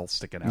barrel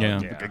sticking out. Yeah.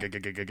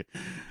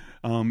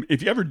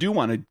 If you ever do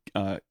want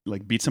to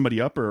like beat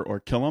somebody up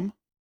or kill them,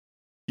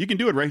 you can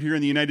do it right here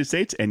in the United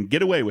States and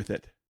get away with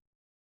it.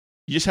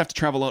 You just have to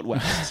travel out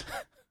west.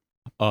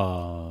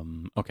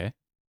 Okay.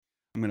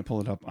 I'm going to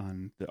pull it up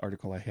on the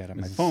article I had on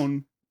my Is-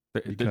 phone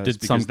because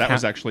that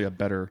was actually a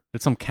better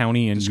Did some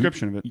county in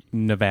description of it.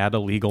 Nevada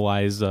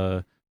legalize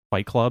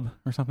Fight Club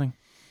or something?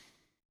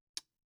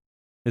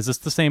 Is this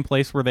the same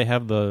place where they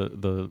have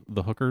the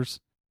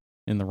hookers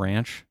in the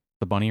ranch,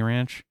 the bunny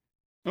ranch?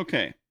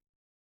 Okay.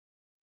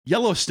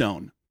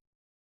 Yellowstone.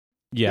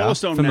 Yeah,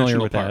 Yellowstone familiar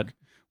National with Park that.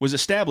 was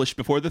established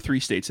before the 3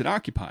 states it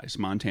occupies: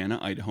 Montana,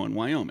 Idaho, and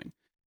Wyoming.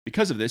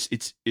 Because of this,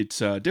 it's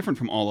different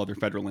from all other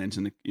federal lands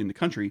in the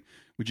country,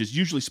 which is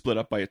usually split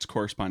up by its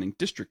corresponding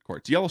district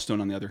courts.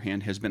 Yellowstone, on the other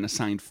hand, has been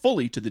assigned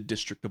fully to the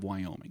District of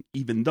Wyoming,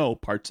 even though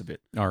parts of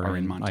it are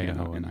in Montana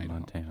Idaho and and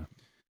Idaho.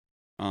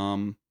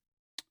 Montana.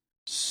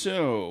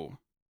 So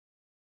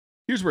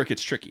here's where it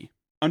gets tricky.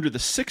 Under the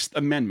Sixth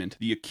Amendment,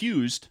 the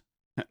accused,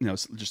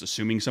 just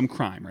assuming some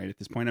crime, right? At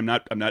this point, I'm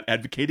not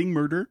advocating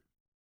murder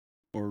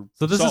or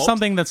So this assault. is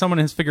something that someone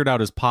has figured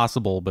out is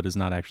possible, but is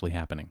not actually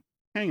happening.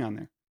 Hang on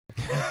there.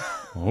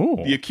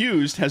 Oh, The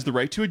accused has the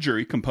right to a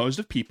jury composed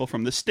of people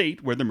from the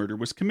state where the murder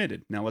was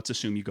committed. Now, let's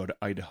assume you go to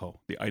Idaho,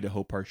 the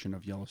Idaho portion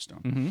of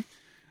Yellowstone.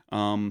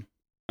 Mm-hmm.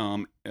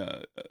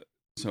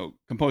 So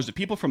composed of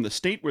people from the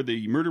state where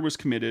the murder was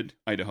committed,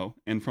 Idaho,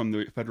 and from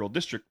the federal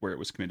district where it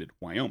was committed,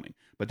 Wyoming.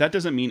 But that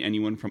doesn't mean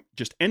anyone from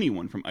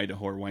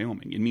Idaho or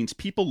Wyoming. It means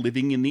people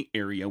living in the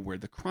area where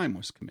the crime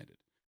was committed.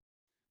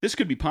 This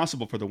could be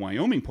possible for the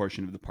Wyoming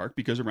portion of the park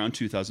because around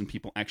 2,000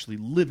 people actually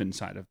live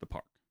inside of the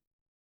park.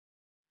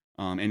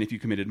 And if you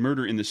committed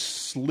murder in the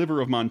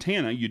sliver of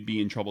Montana, you'd be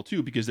in trouble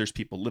too because there's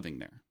people living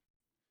there.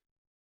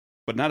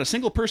 But not a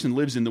single person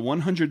lives in the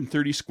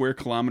 130 square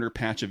kilometer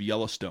patch of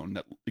Yellowstone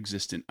that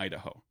exists in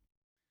Idaho.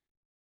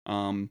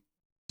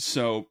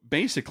 So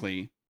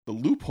basically, the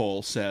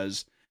loophole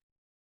says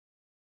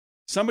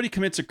somebody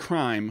commits a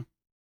crime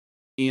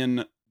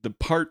in the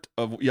part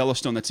of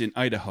Yellowstone that's in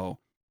Idaho.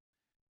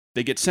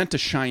 They get sent to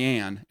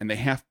Cheyenne, and they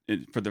have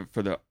for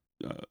the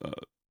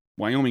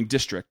Wyoming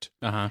district,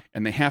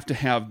 and they have to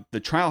have the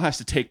trial has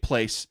to take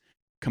place.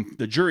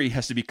 The jury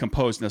has to be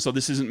composed now. So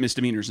this isn't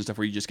misdemeanors and stuff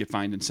where you just get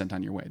fined and sent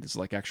on your way. This is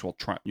like actual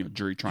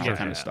jury trial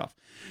kind of stuff.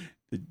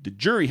 The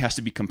jury has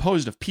to be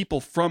composed of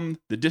people from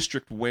the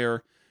district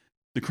where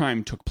the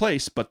crime took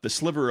place, but the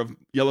sliver of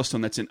Yellowstone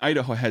that's in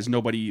Idaho has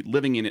nobody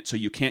living in it, so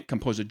you can't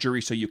compose a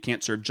jury, so you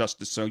can't serve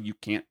justice, so you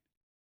can't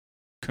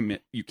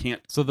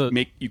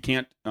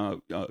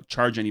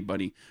charge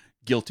anybody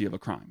guilty of a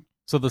crime.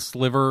 So the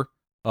sliver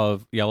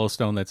of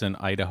Yellowstone that's in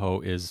Idaho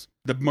is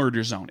the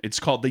murder zone. It's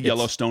called the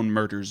Yellowstone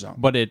murder zone.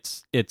 But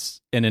it's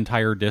an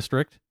entire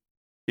district?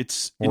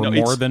 It's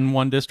more than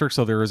one district,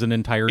 so there is an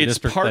entire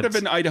district. It's part of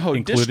an Idaho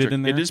district.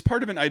 In there? It is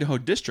part of an Idaho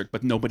district,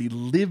 but nobody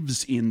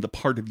lives in the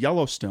part of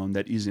Yellowstone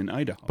that is in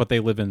Idaho. But they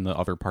live in the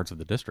other parts of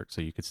the district,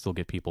 so you could still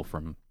get people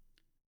from...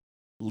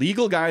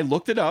 Legal guy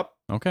looked it up.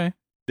 Okay.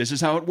 This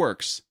is how it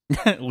works.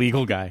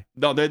 Legal guy.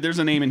 No, there's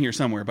a name in here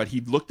somewhere, but he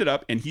looked it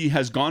up, and he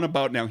has gone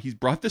about now. He's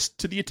brought this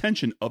to the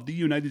attention of the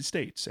United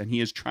States, and he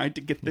has tried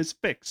to get this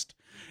fixed.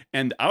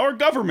 And our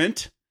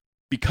government,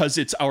 because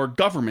it's our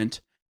government,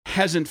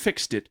 hasn't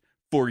fixed it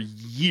for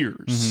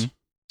years. Mm-hmm.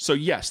 So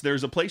yes,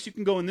 there's a place you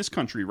can go in this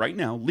country right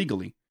now,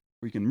 legally,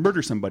 where you can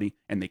murder somebody,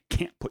 and they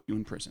can't put you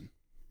in prison.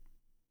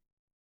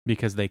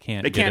 Because they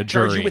can't They get can't a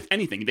jury. charge you with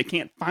anything. They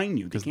can't fine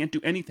you. They can't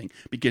do anything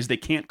because they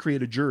can't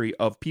create a jury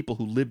of people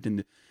who lived in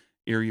the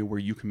area where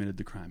you committed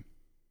the crime.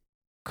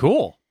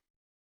 Cool.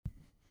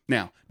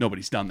 Now,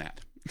 nobody's done that.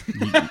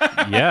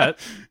 Yet.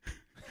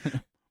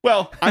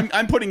 Well,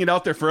 I'm putting it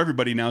out there for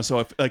everybody now.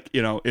 So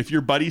if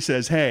your buddy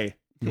says, "Hey,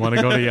 You want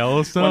to go to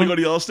Yellowstone? want to go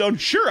to Yellowstone?"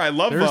 Sure, I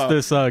love. There's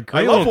this great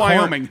I little love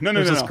Wyoming.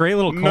 There's this great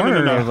little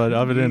corner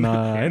of it in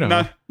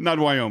Idaho. Not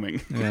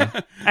Wyoming.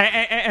 Yeah.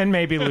 And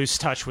maybe lose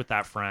touch with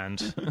that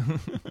friend.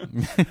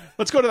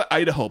 Let's go to the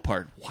Idaho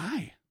part.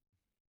 Why?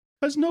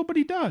 Because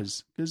nobody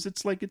does. Because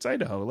it's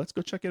Idaho. Let's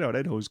go check it out.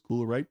 Idaho's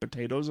cool, right?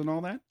 Potatoes and all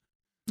that.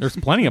 There's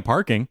plenty of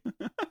parking.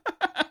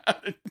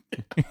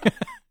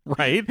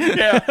 Right?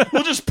 Yeah,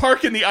 we'll just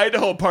park in the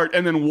Idaho part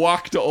and then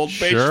walk to Old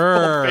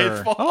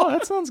Faithful. Oh,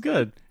 that sounds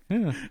good.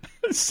 Yeah.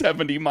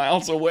 70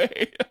 miles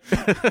away.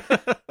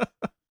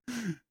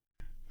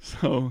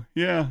 So,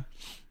 yeah.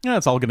 Yeah,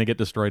 it's all going to get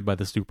destroyed by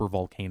the super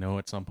volcano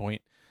at some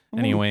point.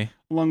 Anyway.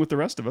 Along with the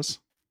rest of us.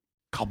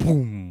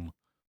 Kaboom!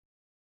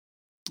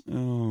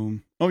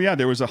 Oh, yeah,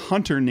 there was a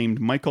hunter named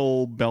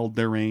Michael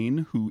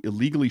Belderain who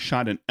illegally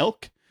shot an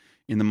elk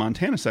in the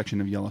Montana section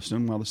of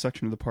Yellowstone. While the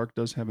section of the park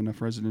does have enough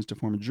residents to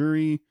form a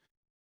jury,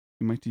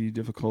 it might be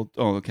difficult.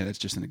 Oh, okay, that's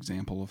just an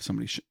example of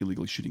somebody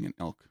illegally shooting an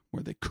elk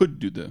where they could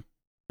do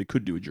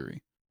a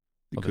jury.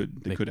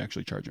 They could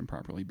actually charge him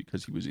properly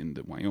because he was in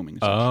the Wyoming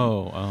section.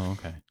 Oh,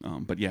 okay.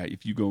 But yeah,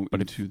 if you go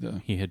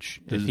into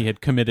if he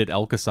had committed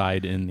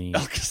elkicide in the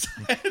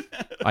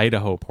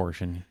Idaho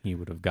portion, he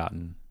would have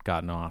gotten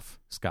off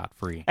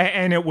scot-free.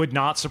 And it would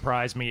not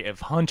surprise me if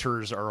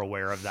hunters are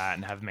aware of that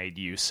and have made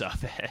use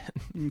of it.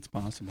 It's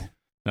possible.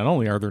 Not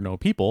only are there no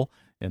people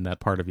in that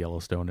part of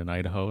Yellowstone in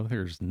Idaho,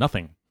 there's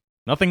nothing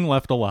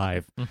left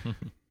alive.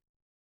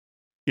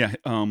 Yeah,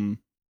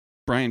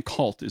 Brian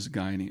Colt is a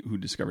guy who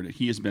discovered it.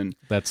 He has been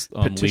that's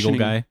petitioning.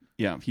 legal guy.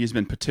 he has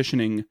been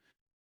petitioning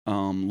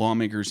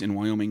lawmakers in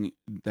Wyoming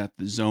that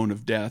the zone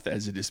of death,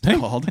 as it is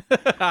called,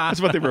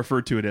 that's what they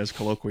refer to it as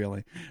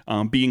colloquially,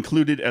 be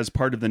included as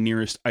part of the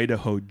nearest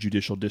Idaho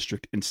judicial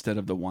district instead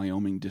of the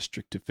Wyoming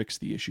district to fix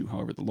the issue.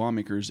 However, the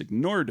lawmakers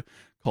ignored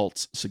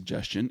Cult's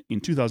suggestion.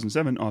 In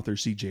 2007, author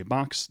C.J.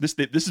 Box, this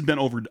has been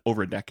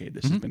over a decade.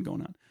 This has been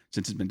going on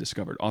since it's been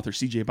discovered. Author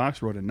C.J.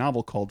 Box wrote a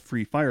novel called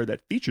Free Fire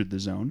that featured the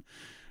zone,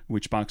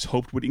 which Box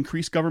hoped would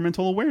increase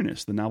governmental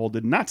awareness. The novel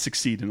did not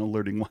succeed in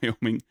alerting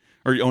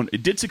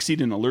it did succeed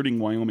in alerting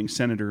Wyoming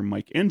Senator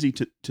Mike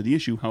Enzi to the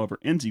issue. However,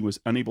 Enzi was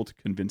unable to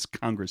convince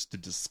Congress to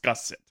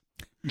discuss it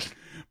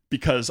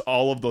because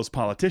all of those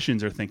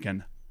politicians are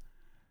thinking,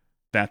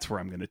 that's where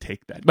I'm going to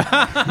take that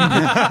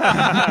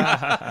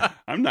guy.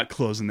 I'm not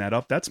closing that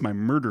up. That's my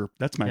murder.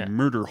 That's my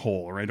murder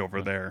hole right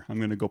over there. I'm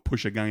going to go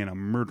push a guy in a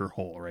murder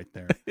hole right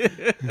there.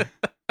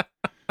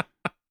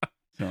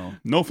 So,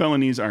 no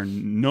felonies are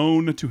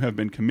known to have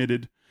been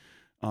committed,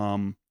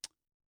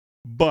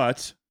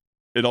 but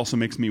it also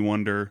makes me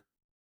wonder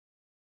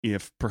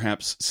if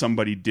perhaps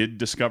somebody did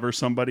discover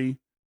somebody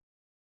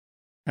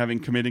having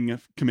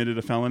committed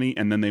a felony,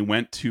 and then they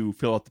went to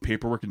fill out the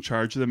paperwork and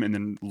charge them, and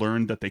then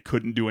learned that they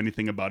couldn't do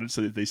anything about it,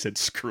 so that they said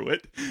screw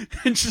it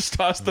and just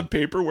tossed the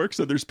paperwork.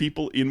 So there's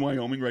people in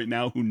Wyoming right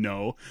now who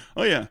know,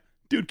 oh yeah,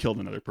 dude killed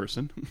another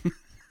person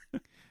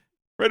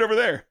right over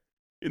there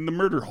in the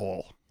murder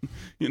hole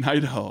in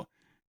Idaho.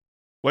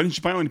 Why didn't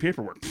you file any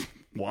paperwork?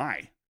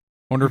 Why?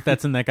 Wonder if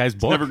that's in that guy's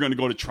book. Never going to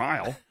go to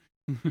trial.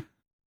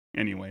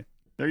 Anyway,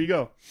 there you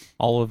go.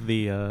 All of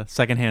the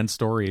secondhand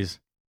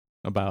stories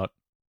about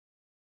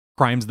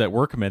crimes that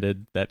were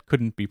committed that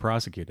couldn't be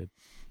prosecuted.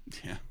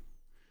 Yeah.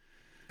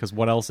 Because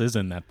what else is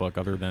in that book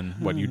other than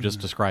what you just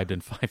described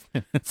in 5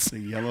 minutes? The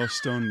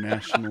Yellowstone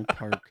National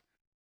Park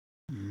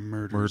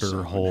murder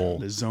zone. Hole.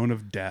 The zone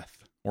of death.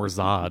 Or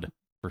Zod,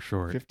 for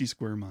short. 50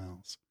 square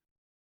miles.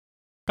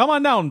 Come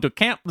on down to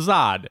Camp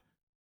Zod.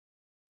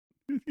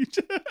 I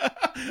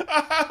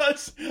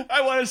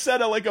want to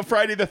set a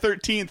Friday the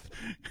 13th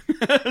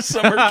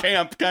summer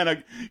camp kind of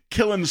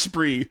killing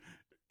spree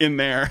in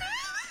there.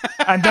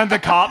 And then the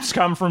cops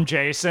come from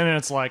Jason, and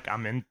it's like,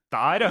 I'm in the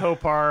Idaho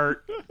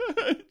part.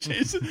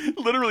 Jason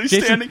literally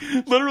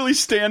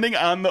standing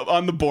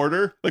on the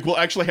border. Like, we'll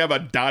actually have a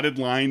dotted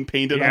line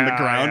painted on the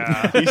ground.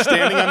 Yeah. He's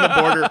standing on the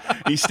border.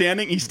 He's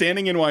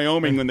standing in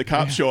Wyoming when the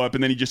cops show up,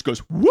 and then he just goes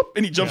whoop,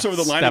 and he jumps over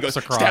the line and goes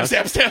across.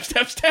 stab.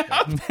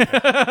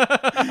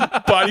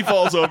 Body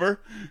falls over,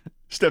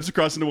 steps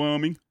across into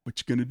Wyoming. What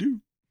you gonna do?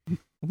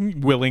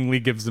 Willingly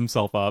gives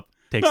himself up,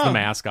 takes the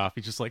mask off.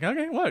 He's just like,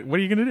 okay, what are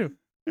you gonna do?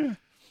 Yeah.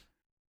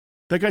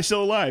 That guy's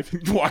still alive. He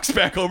walks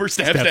back over,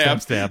 stab.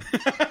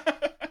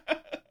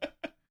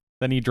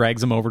 Then he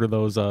drags him over to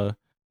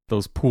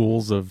those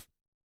pools of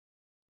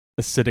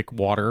acidic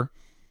water,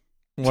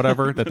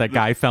 whatever that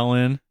guy fell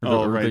in.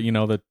 Right.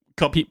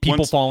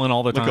 People fall in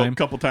all the time. A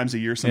couple times a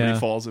year, somebody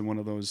falls in one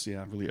of those,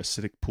 really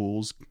acidic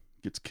pools,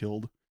 gets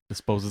killed,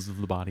 disposes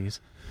of the bodies.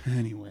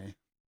 Anyway,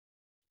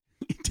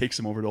 he takes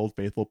him over to Old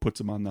Faithful,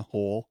 puts him on the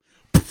hole,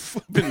 up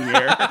in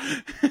the air.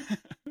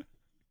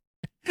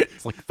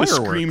 It's like the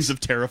fireworks. Screams of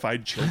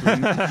terrified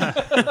children.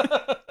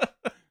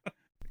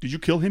 Did you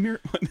kill him here?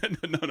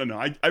 No.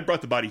 I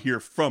brought the body here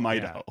from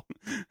Idaho.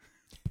 Yeah.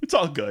 It's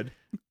all good.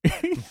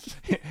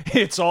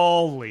 It's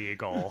all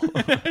legal.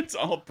 It's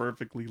all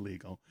perfectly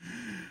legal.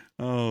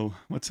 Oh,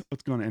 what's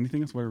going on?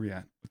 Anything else? Where are we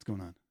at? What's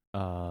going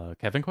on?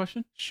 Kevin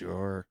question?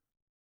 Sure.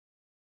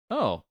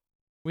 Oh,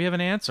 we have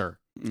an answer.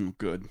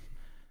 Good.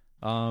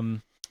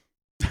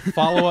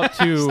 Follow up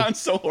to sounds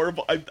so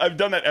horrible. I've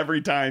done that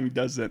every time he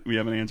does it. We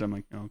have an answer. I'm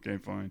like, okay,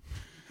 fine.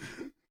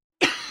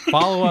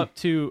 Follow up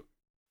to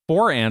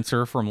 4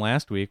 answer from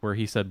last week where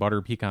he said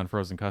butter pecan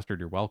frozen custard.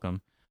 You're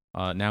welcome.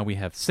 Now we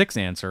have 6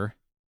 answer.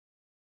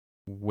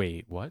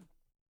 Wait, what?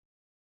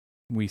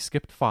 We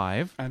skipped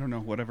 5. I don't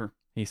know. Whatever.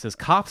 He says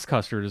Kopp's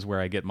custard is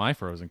where I get my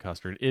frozen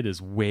custard. It is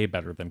way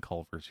better than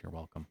Culver's. You're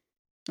welcome.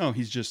 Oh,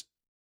 you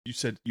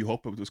said you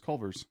hope it was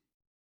Culver's.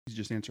 He's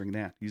just answering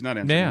that. He's not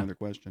answering another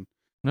question.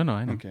 No,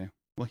 I know. Okay.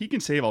 Well, he can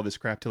save all this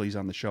crap till he's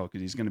on the show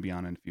because he's going to be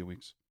on in a few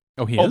weeks.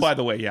 Oh, he is? Oh, by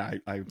the way, yeah,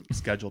 I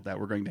scheduled that.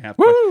 We're going to have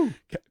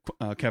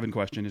Kevin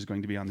Question is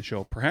going to be on the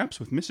show, perhaps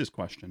with Mrs.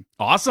 Question.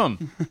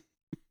 Awesome.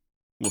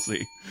 We'll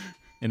see.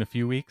 In a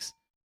few weeks?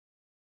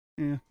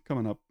 Yeah,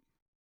 coming up.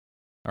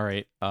 All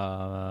right.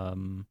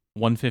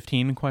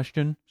 115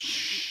 question?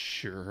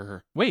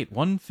 Sure. Wait,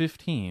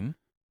 115?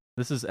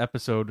 This is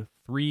episode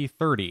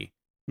 330.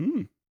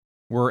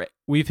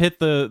 We've hit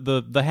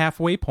the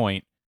halfway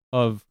point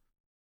of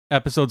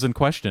episodes and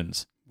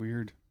questions.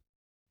 Weird.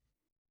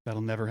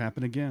 That'll never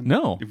happen again.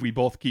 No. If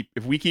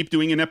we keep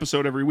doing an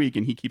episode every week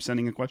and he keeps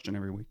sending a question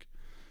every week,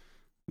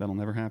 that'll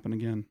never happen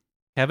again.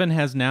 Kevin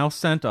has now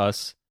sent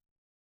us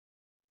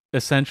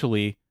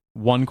essentially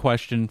 1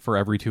 question for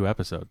every 2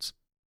 episodes.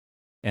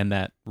 And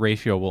that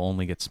ratio will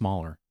only get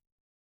smaller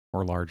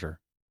or larger.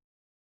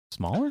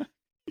 Smaller?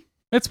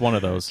 It's one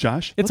of those.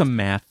 Josh? It's a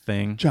math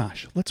thing.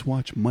 Josh, let's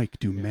watch Mike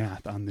do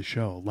math on the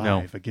show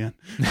live again.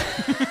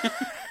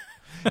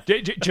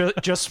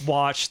 Just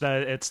watch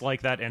that. It's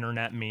like that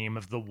internet meme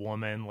of the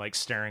woman like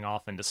staring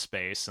off into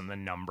space and the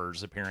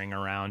numbers appearing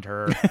around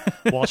her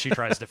while she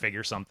tries to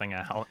figure something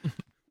out.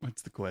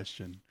 What's the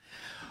question?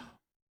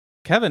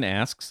 Kevin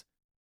asks,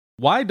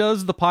 why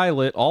does the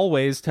pilot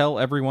always tell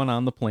everyone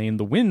on the plane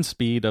the wind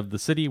speed of the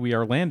city we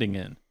are landing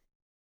in?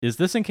 Is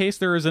this in case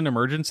there is an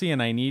emergency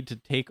and I need to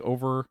take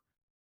over?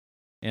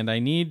 I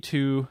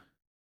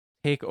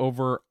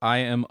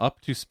am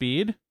up to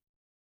speed?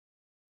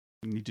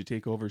 You need to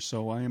take over,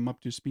 so I am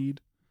up to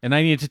speed? And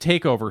I need to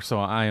take over, so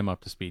I am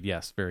up to speed.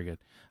 Yes, very good.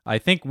 I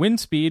think wind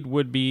speed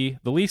would be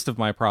the least of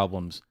my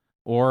problems.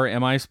 Or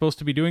am I supposed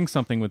to be doing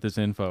something with this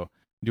info?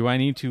 Do I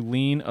need to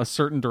lean a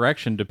certain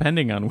direction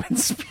depending on wind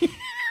speed?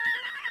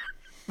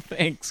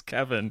 Thanks,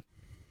 Kevin.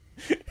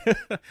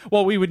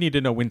 Well, we would need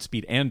to know wind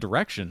speed and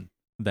direction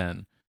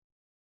then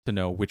to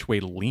know which way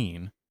to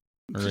lean.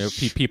 Or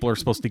if people are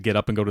supposed to get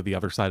up and go to the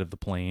other side of the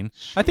plane.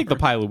 Sure. I think the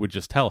pilot would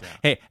just tell,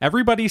 hey,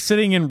 everybody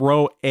sitting in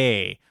row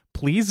A,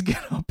 please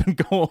get up and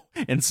go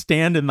and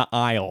stand in the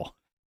aisle.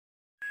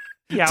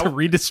 Yeah, to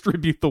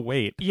redistribute the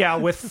weight. Yeah,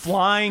 with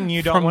flying,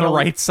 you don't from want the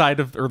right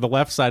side of or the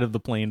left side of the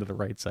plane to the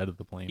right side of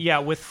the plane. Yeah,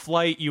 with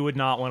flight, you would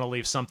not want to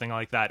leave something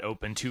like that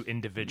open to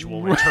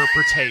individual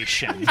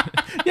interpretation.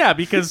 Yeah,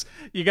 because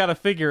you got to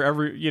figure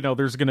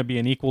there's going to be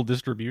an equal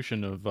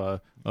distribution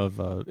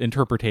of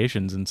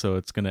interpretations, and so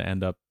it's going to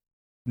end up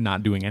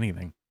not doing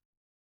anything.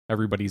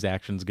 Everybody's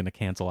action is going to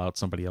cancel out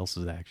somebody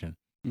else's action.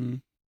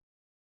 Mm.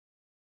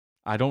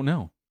 I don't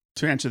know.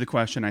 To answer the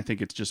question, I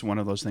think it's just one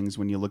of those things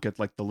when you look at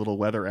like the little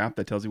weather app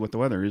that tells you what the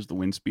weather is, the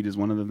wind speed is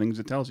one of the things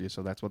it tells you,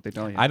 so that's what they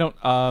tell you. I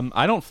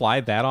don't fly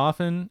that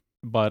often,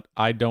 but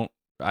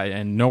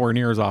and nowhere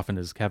near as often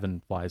as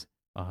Kevin flies,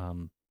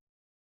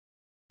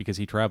 because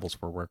he travels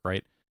for work,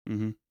 right?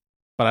 Mm-hmm.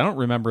 But I don't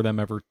remember them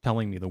ever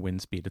telling me the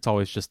wind speed. It's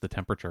always just the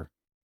temperature.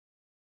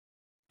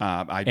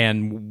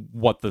 And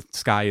what the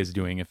sky is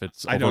doing, if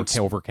it's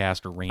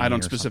overcast or rainy. I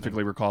don't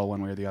specifically recall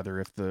one way or the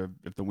other if the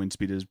wind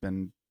speed has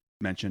been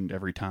mentioned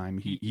every time.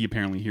 He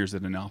apparently hears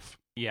it enough.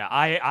 Yeah,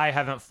 I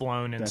haven't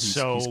flown in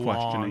so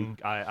long.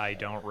 I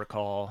don't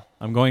recall.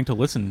 I'm going to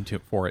listen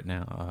for it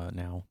now.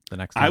 The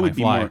next time I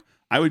fly.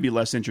 I would be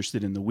less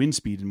interested in the wind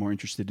speed and more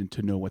interested in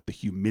to know what the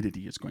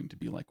humidity is going to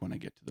be like when I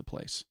get to the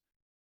place.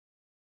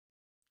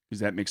 Because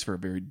that makes for a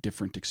very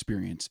different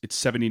experience. It's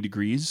 70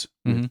 degrees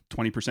with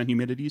 20%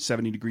 humidity,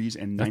 70 degrees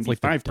and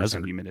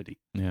 95% humidity.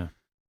 Yeah.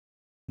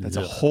 That's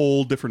a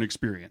whole different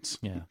experience.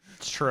 Yeah.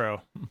 It's true.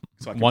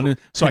 So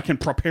I can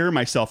prepare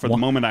myself for the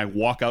moment I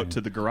walk out to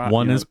the garage.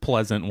 One is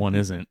pleasant, one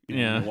isn't.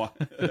 Yeah.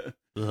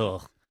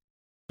 Ugh.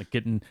 Like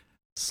getting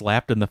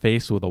slapped in the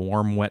face with a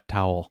warm, wet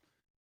towel.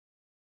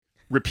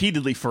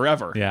 Repeatedly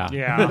forever. Yeah.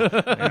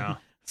 Yeah.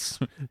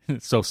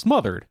 So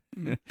smothered.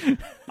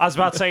 I was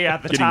about to say, the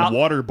getting towel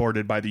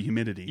waterboarded by the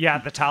humidity. Yeah,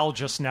 the towel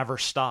just never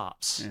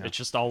stops. Yeah. It's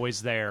just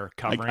always there,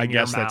 covering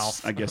your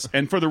mouth. I guess.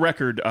 And for the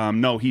record,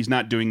 no, he's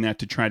not doing that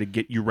to try to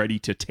get you ready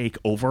to take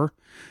over,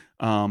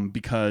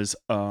 because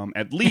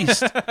at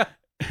least,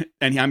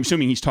 and I'm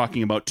assuming he's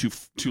talking about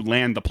to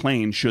land the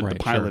plane should the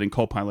pilot and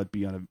co-pilot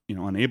be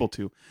unable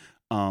to.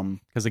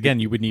 Because again,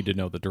 you would need to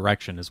know the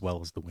direction as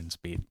well as the wind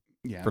speed.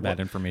 Yeah, for that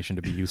information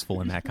to be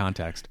useful in that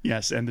context.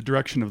 Yes, and the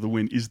direction of the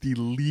wind is the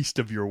least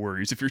of your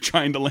worries if you're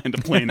trying to land a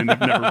plane and have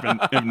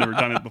never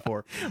done it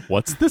before.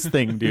 What's this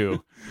thing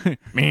do?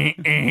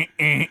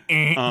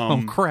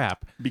 Oh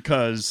crap!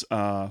 Because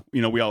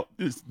we all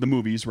the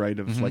movies, right,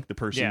 of like the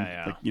person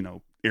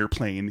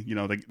airplane,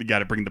 they got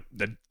to bring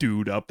the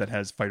dude up that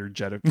has fighter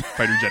jet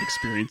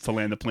experience to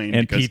land the plane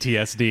and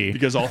PTSD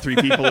because all three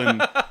people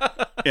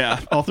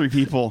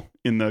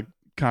in the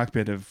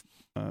cockpit have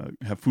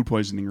food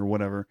poisoning or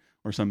whatever.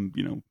 Or some,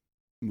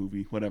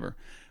 movie, whatever.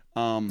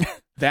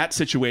 That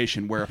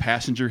situation where a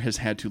passenger has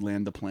had to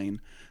land the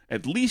plane,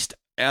 at least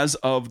as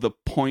of the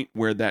point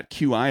where that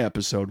QI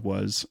episode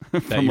was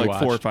from like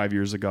 4 or 5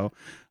 years ago,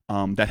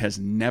 that has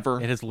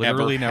never, it has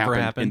literally never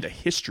happened in the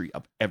history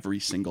of every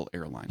single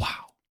airline.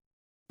 Wow.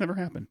 Never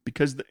happened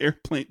because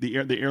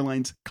the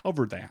airlines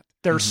cover that.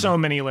 There's so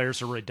many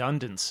layers of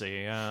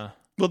redundancy.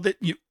 Well,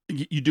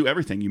 you do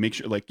everything. You make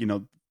sure,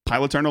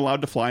 pilots aren't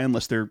allowed to fly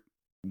unless they're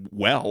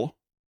well.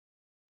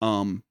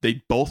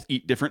 They both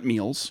eat different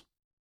meals.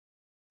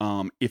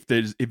 If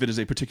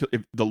the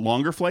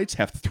longer flights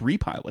have 3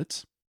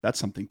 pilots, that's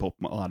something a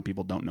lot of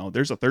people don't know.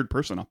 There's a third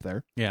person up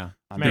there. Yeah,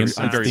 on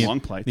very long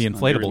flights. The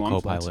inflatable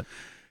co-pilot.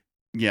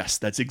 Yes,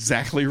 that's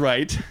exactly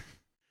right.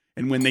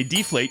 And when they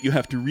deflate, you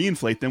have to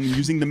reinflate them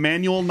using the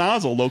manual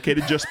nozzle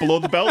located just below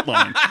the belt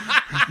line.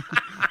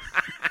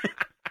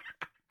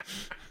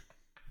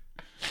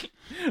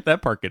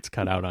 That part gets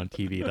cut out on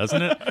TV,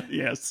 doesn't it?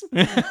 Yes.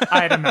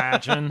 I'd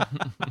imagine.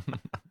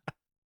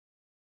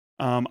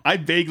 I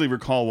vaguely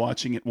recall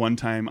watching it one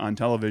time on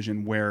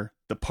television where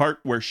the part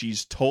where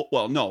she's told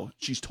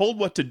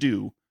what to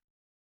do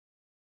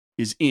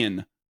is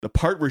in. The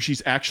part where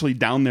she's actually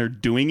down there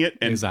doing it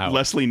and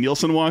Leslie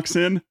Nielsen walks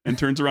in and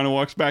turns around and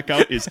walks back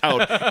out is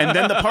out. And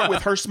then the part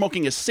with her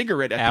smoking a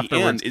cigarette at the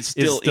end is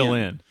still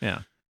in.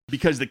 Yeah.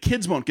 because the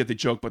kids won't get the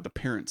joke, but the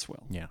parents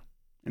will. Yeah.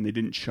 And they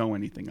didn't show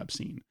anything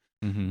obscene.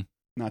 Mm-hmm.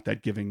 Not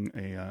that giving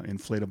a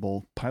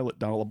inflatable pilot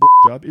doll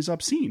a job is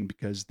obscene,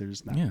 because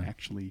there's not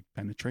actually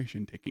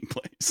penetration taking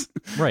place.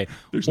 Right.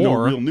 There's no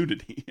real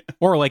nudity.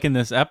 Or like in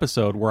this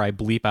episode where I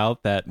bleep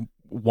out that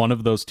one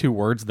of those two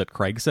words that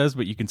Craig says,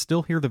 but you can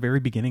still hear the very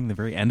beginning, the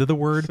very end of the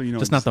word, so you know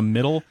just not the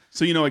middle.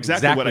 So you know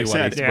exactly what I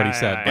said. What he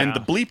said. And the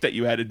bleep that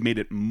you added made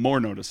it more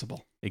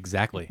noticeable.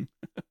 Exactly.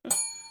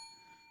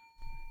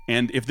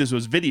 And if this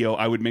was video,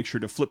 I would make sure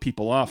to flip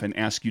people off and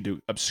ask you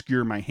to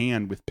obscure my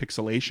hand with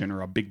pixelation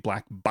or a big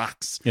black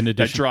box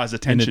that draws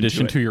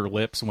attention to your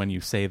lips when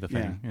you say the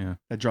thing. Yeah.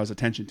 That draws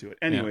attention to it.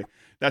 Anyway,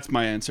 that's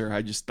my answer.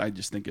 I just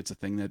think it's a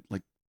thing that,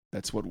 like,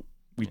 that's what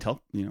we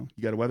tell, you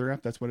got a weather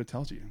app, that's what it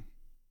tells you.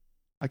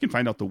 I can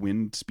find out the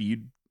wind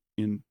speed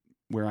in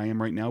where I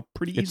am right now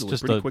pretty easily,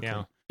 pretty quickly.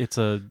 Yeah.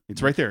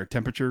 It's right there.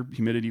 Temperature,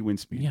 humidity, wind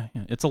speed. Yeah.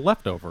 It's a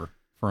leftover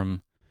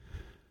from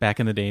back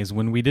in the days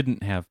when we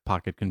didn't have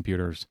pocket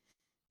computers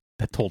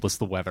that told us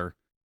the weather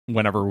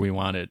whenever we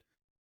wanted.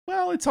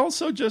 Well, it's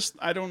also just,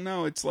 I don't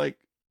know. It's like,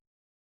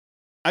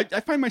 I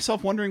find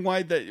myself wondering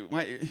why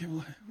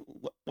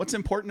what's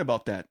important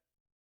about that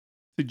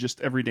to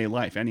just everyday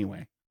life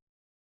anyway.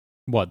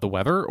 What, the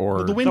weather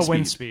or the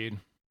wind speed?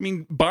 I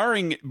mean,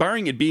 barring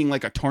it being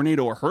like a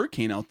tornado or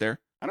hurricane out there,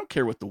 I don't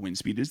care what the wind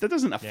speed is. That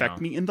doesn't affect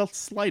me in the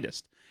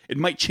slightest. It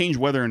might change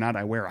whether or not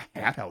I wear a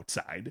hat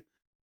outside.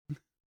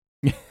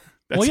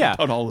 That's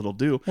about all it'll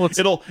do. Well,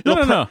 it'll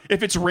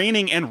if it's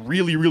raining and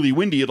really, really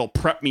windy, it'll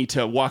prep me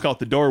to walk out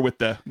the door with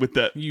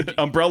the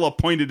umbrella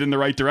pointed in the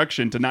right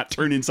direction to not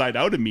turn inside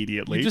out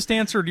immediately. You just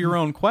answered your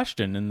own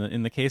question.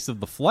 In the case of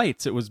the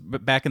flights, it was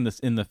back in the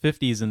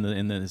 50s and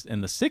in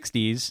the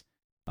 60s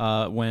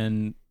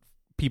when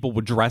people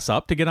would dress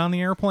up to get on the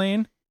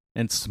airplane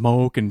and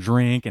smoke and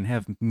drink and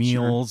have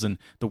meals, and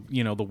the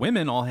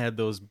women all had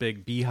those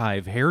big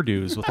beehive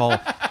hairdos with a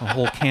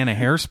whole can of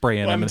hairspray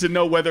in them. To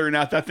know whether or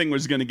not that thing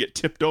was going to get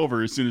tipped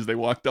over as soon as they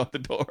walked out the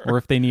door, or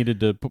if they needed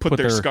to put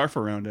their scarf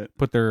around it,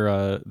 put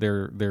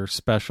their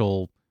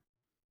special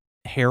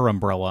hair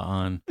umbrella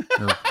on,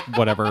 or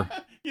whatever.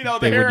 The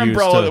hair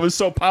umbrella that was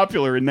so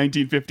popular in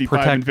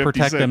 1955 and 56.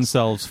 Protect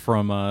themselves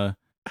from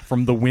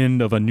the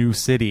wind of a new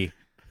city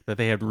that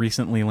they had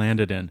recently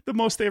landed in. The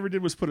most they ever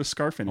did was put a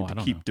scarf in it to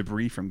keep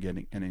debris from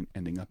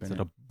ending up in it. Is it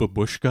a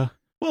babushka?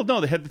 Well,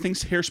 no, they had the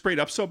things hairsprayed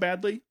up so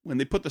badly when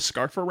they put the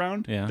scarf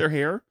around their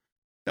hair.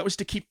 That was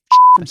to keep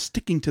from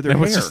sticking to their hair.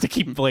 That was just to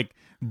keep like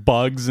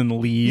bugs and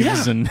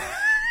leaves and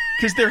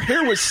because their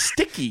hair was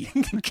sticky.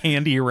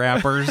 Candy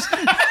wrappers,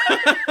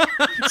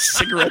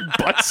 cigarette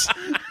butts.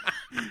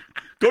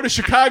 Go to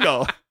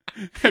Chicago.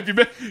 Have you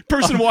been?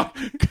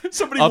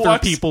 Other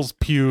people's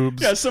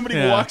pubes. Yeah, somebody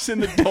walks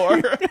in the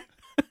door.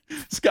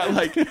 It's got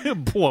like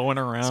blowing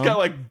around. It's got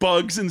like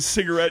bugs and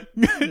cigarette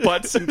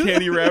butts and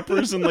candy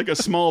wrappers and like a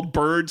small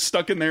bird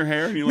stuck in their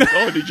hair. And you're like,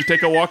 oh, did you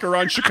take a walk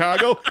around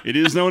Chicago? It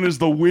is known as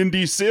the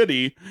Windy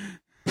City.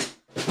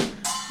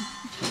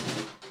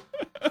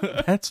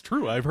 That's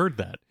true. I've heard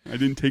that. I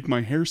didn't take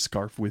my hair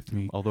scarf with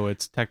me. Although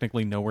it's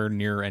technically nowhere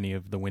near any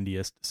of the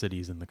windiest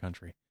cities in the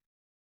country.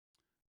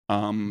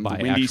 The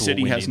Windy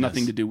City has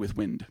nothing to do with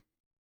wind.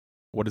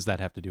 What does that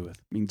have to do with?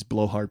 It means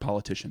blowhard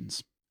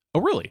politicians.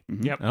 Oh, really?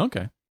 Mm-hmm. Yep.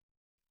 Okay.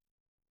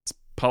 It's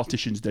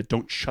politicians that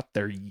don't shut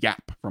their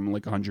yap from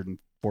like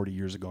 140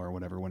 years ago or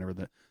whatever, whenever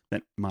that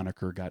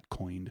moniker got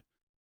coined.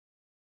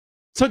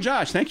 So,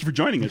 Josh, thank you for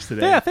joining us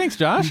today. Yeah, thanks,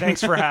 Josh.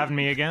 Thanks for having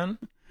me again.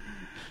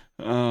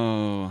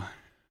 Oh.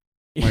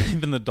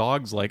 Even the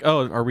dog's like,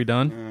 oh, are we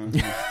done?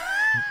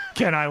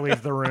 Can I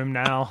leave the room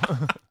now?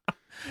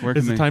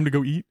 Is it time to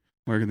go eat?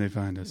 Where can they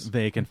find us?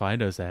 They can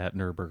find us at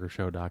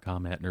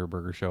nerdburgershow.com, at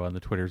nerdburgershow on the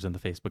Twitters and the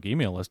Facebook.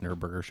 Email us,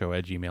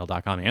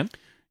 nerdburgershow@gmail.com. And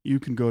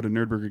you can go to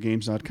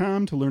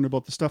nerdburgergames.com to learn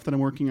about the stuff that I'm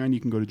working on. You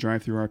can go to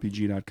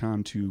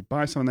drivethrurpg.com to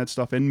buy some of that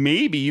stuff. And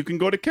maybe you can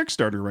go to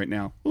Kickstarter right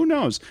now. Who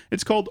knows?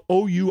 It's called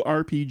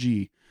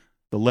OURPG.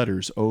 The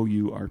letters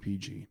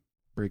OURPG.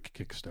 Break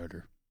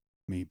Kickstarter.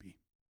 Maybe.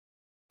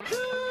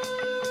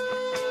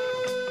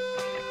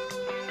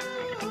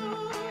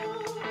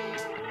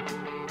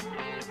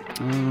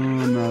 Oh,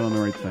 I'm not on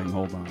the right thing.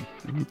 Hold on.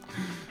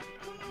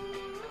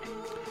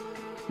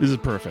 This is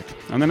perfect.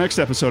 On the next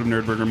episode of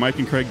Nerdburger, Mike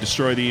and Craig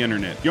destroy the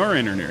internet. Your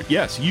internet.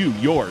 Yes,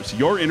 yours.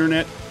 Your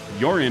internet,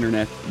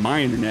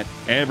 my internet,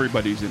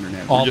 everybody's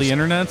internet. All the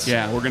internets?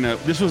 Yeah,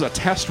 this was a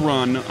test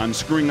run on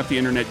screwing up the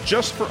internet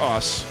just for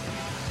us.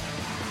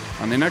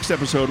 On the next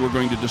episode, we're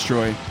going to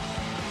destroy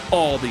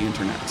all the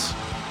internets.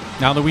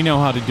 Now that we know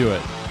how to do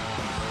it.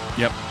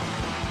 Yep.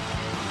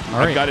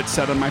 I've got it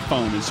set on my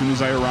phone as soon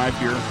as I arrive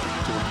here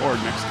to record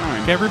next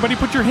time. Okay, everybody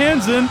put your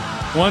hands in.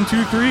 1,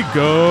 2, 3,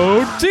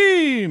 go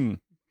team!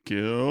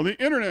 Kill the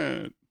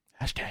internet.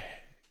 Hashtag.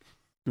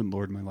 Good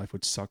Lord, my life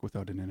would suck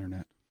without an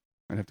internet.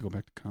 I'd have to go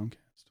back to Comcast.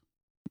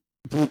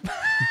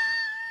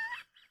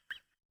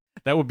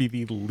 That would be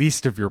the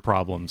least of your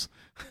problems.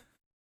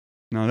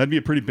 No, that'd be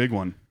a pretty big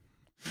one.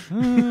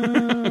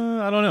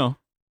 I don't know.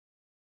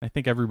 I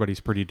think everybody's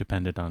pretty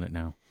dependent on it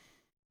now.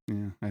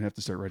 Yeah, I'd have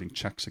to start writing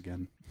checks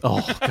again.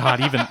 Oh God,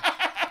 even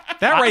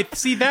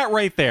that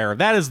right there,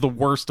 that is the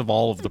worst of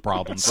all of the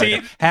problems. See,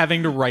 right?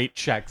 Having to write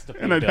checks to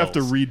pay And I'd have to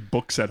bills. read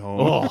books at home.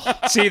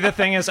 Oh, See, the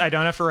thing is, I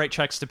don't have to write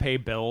checks to pay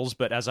bills,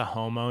 but as a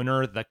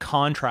homeowner, the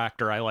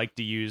contractor I like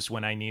to use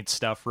when I need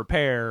stuff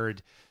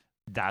repaired,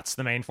 that's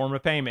the main form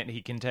of payment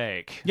he can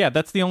take. yeah,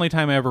 that's the only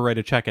time I ever write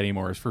a check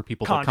anymore is for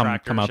people to come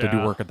Contractors, out to do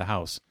yeah. work at the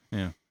house.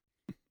 Yeah.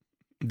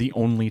 The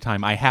only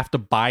time I have to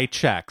buy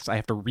checks, I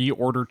have to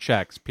reorder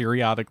checks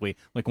periodically,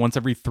 like once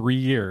every 3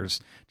 years,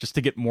 just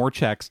to get more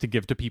checks to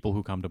give to people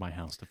who come to my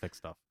house to fix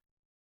stuff.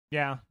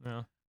 Yeah.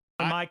 In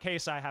my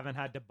case, I haven't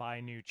had to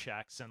buy new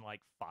checks in like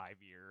 5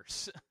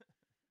 years.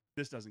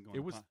 This doesn't go in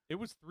It the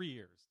was 3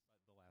 years.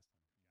 The last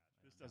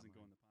time. This doesn't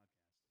go in the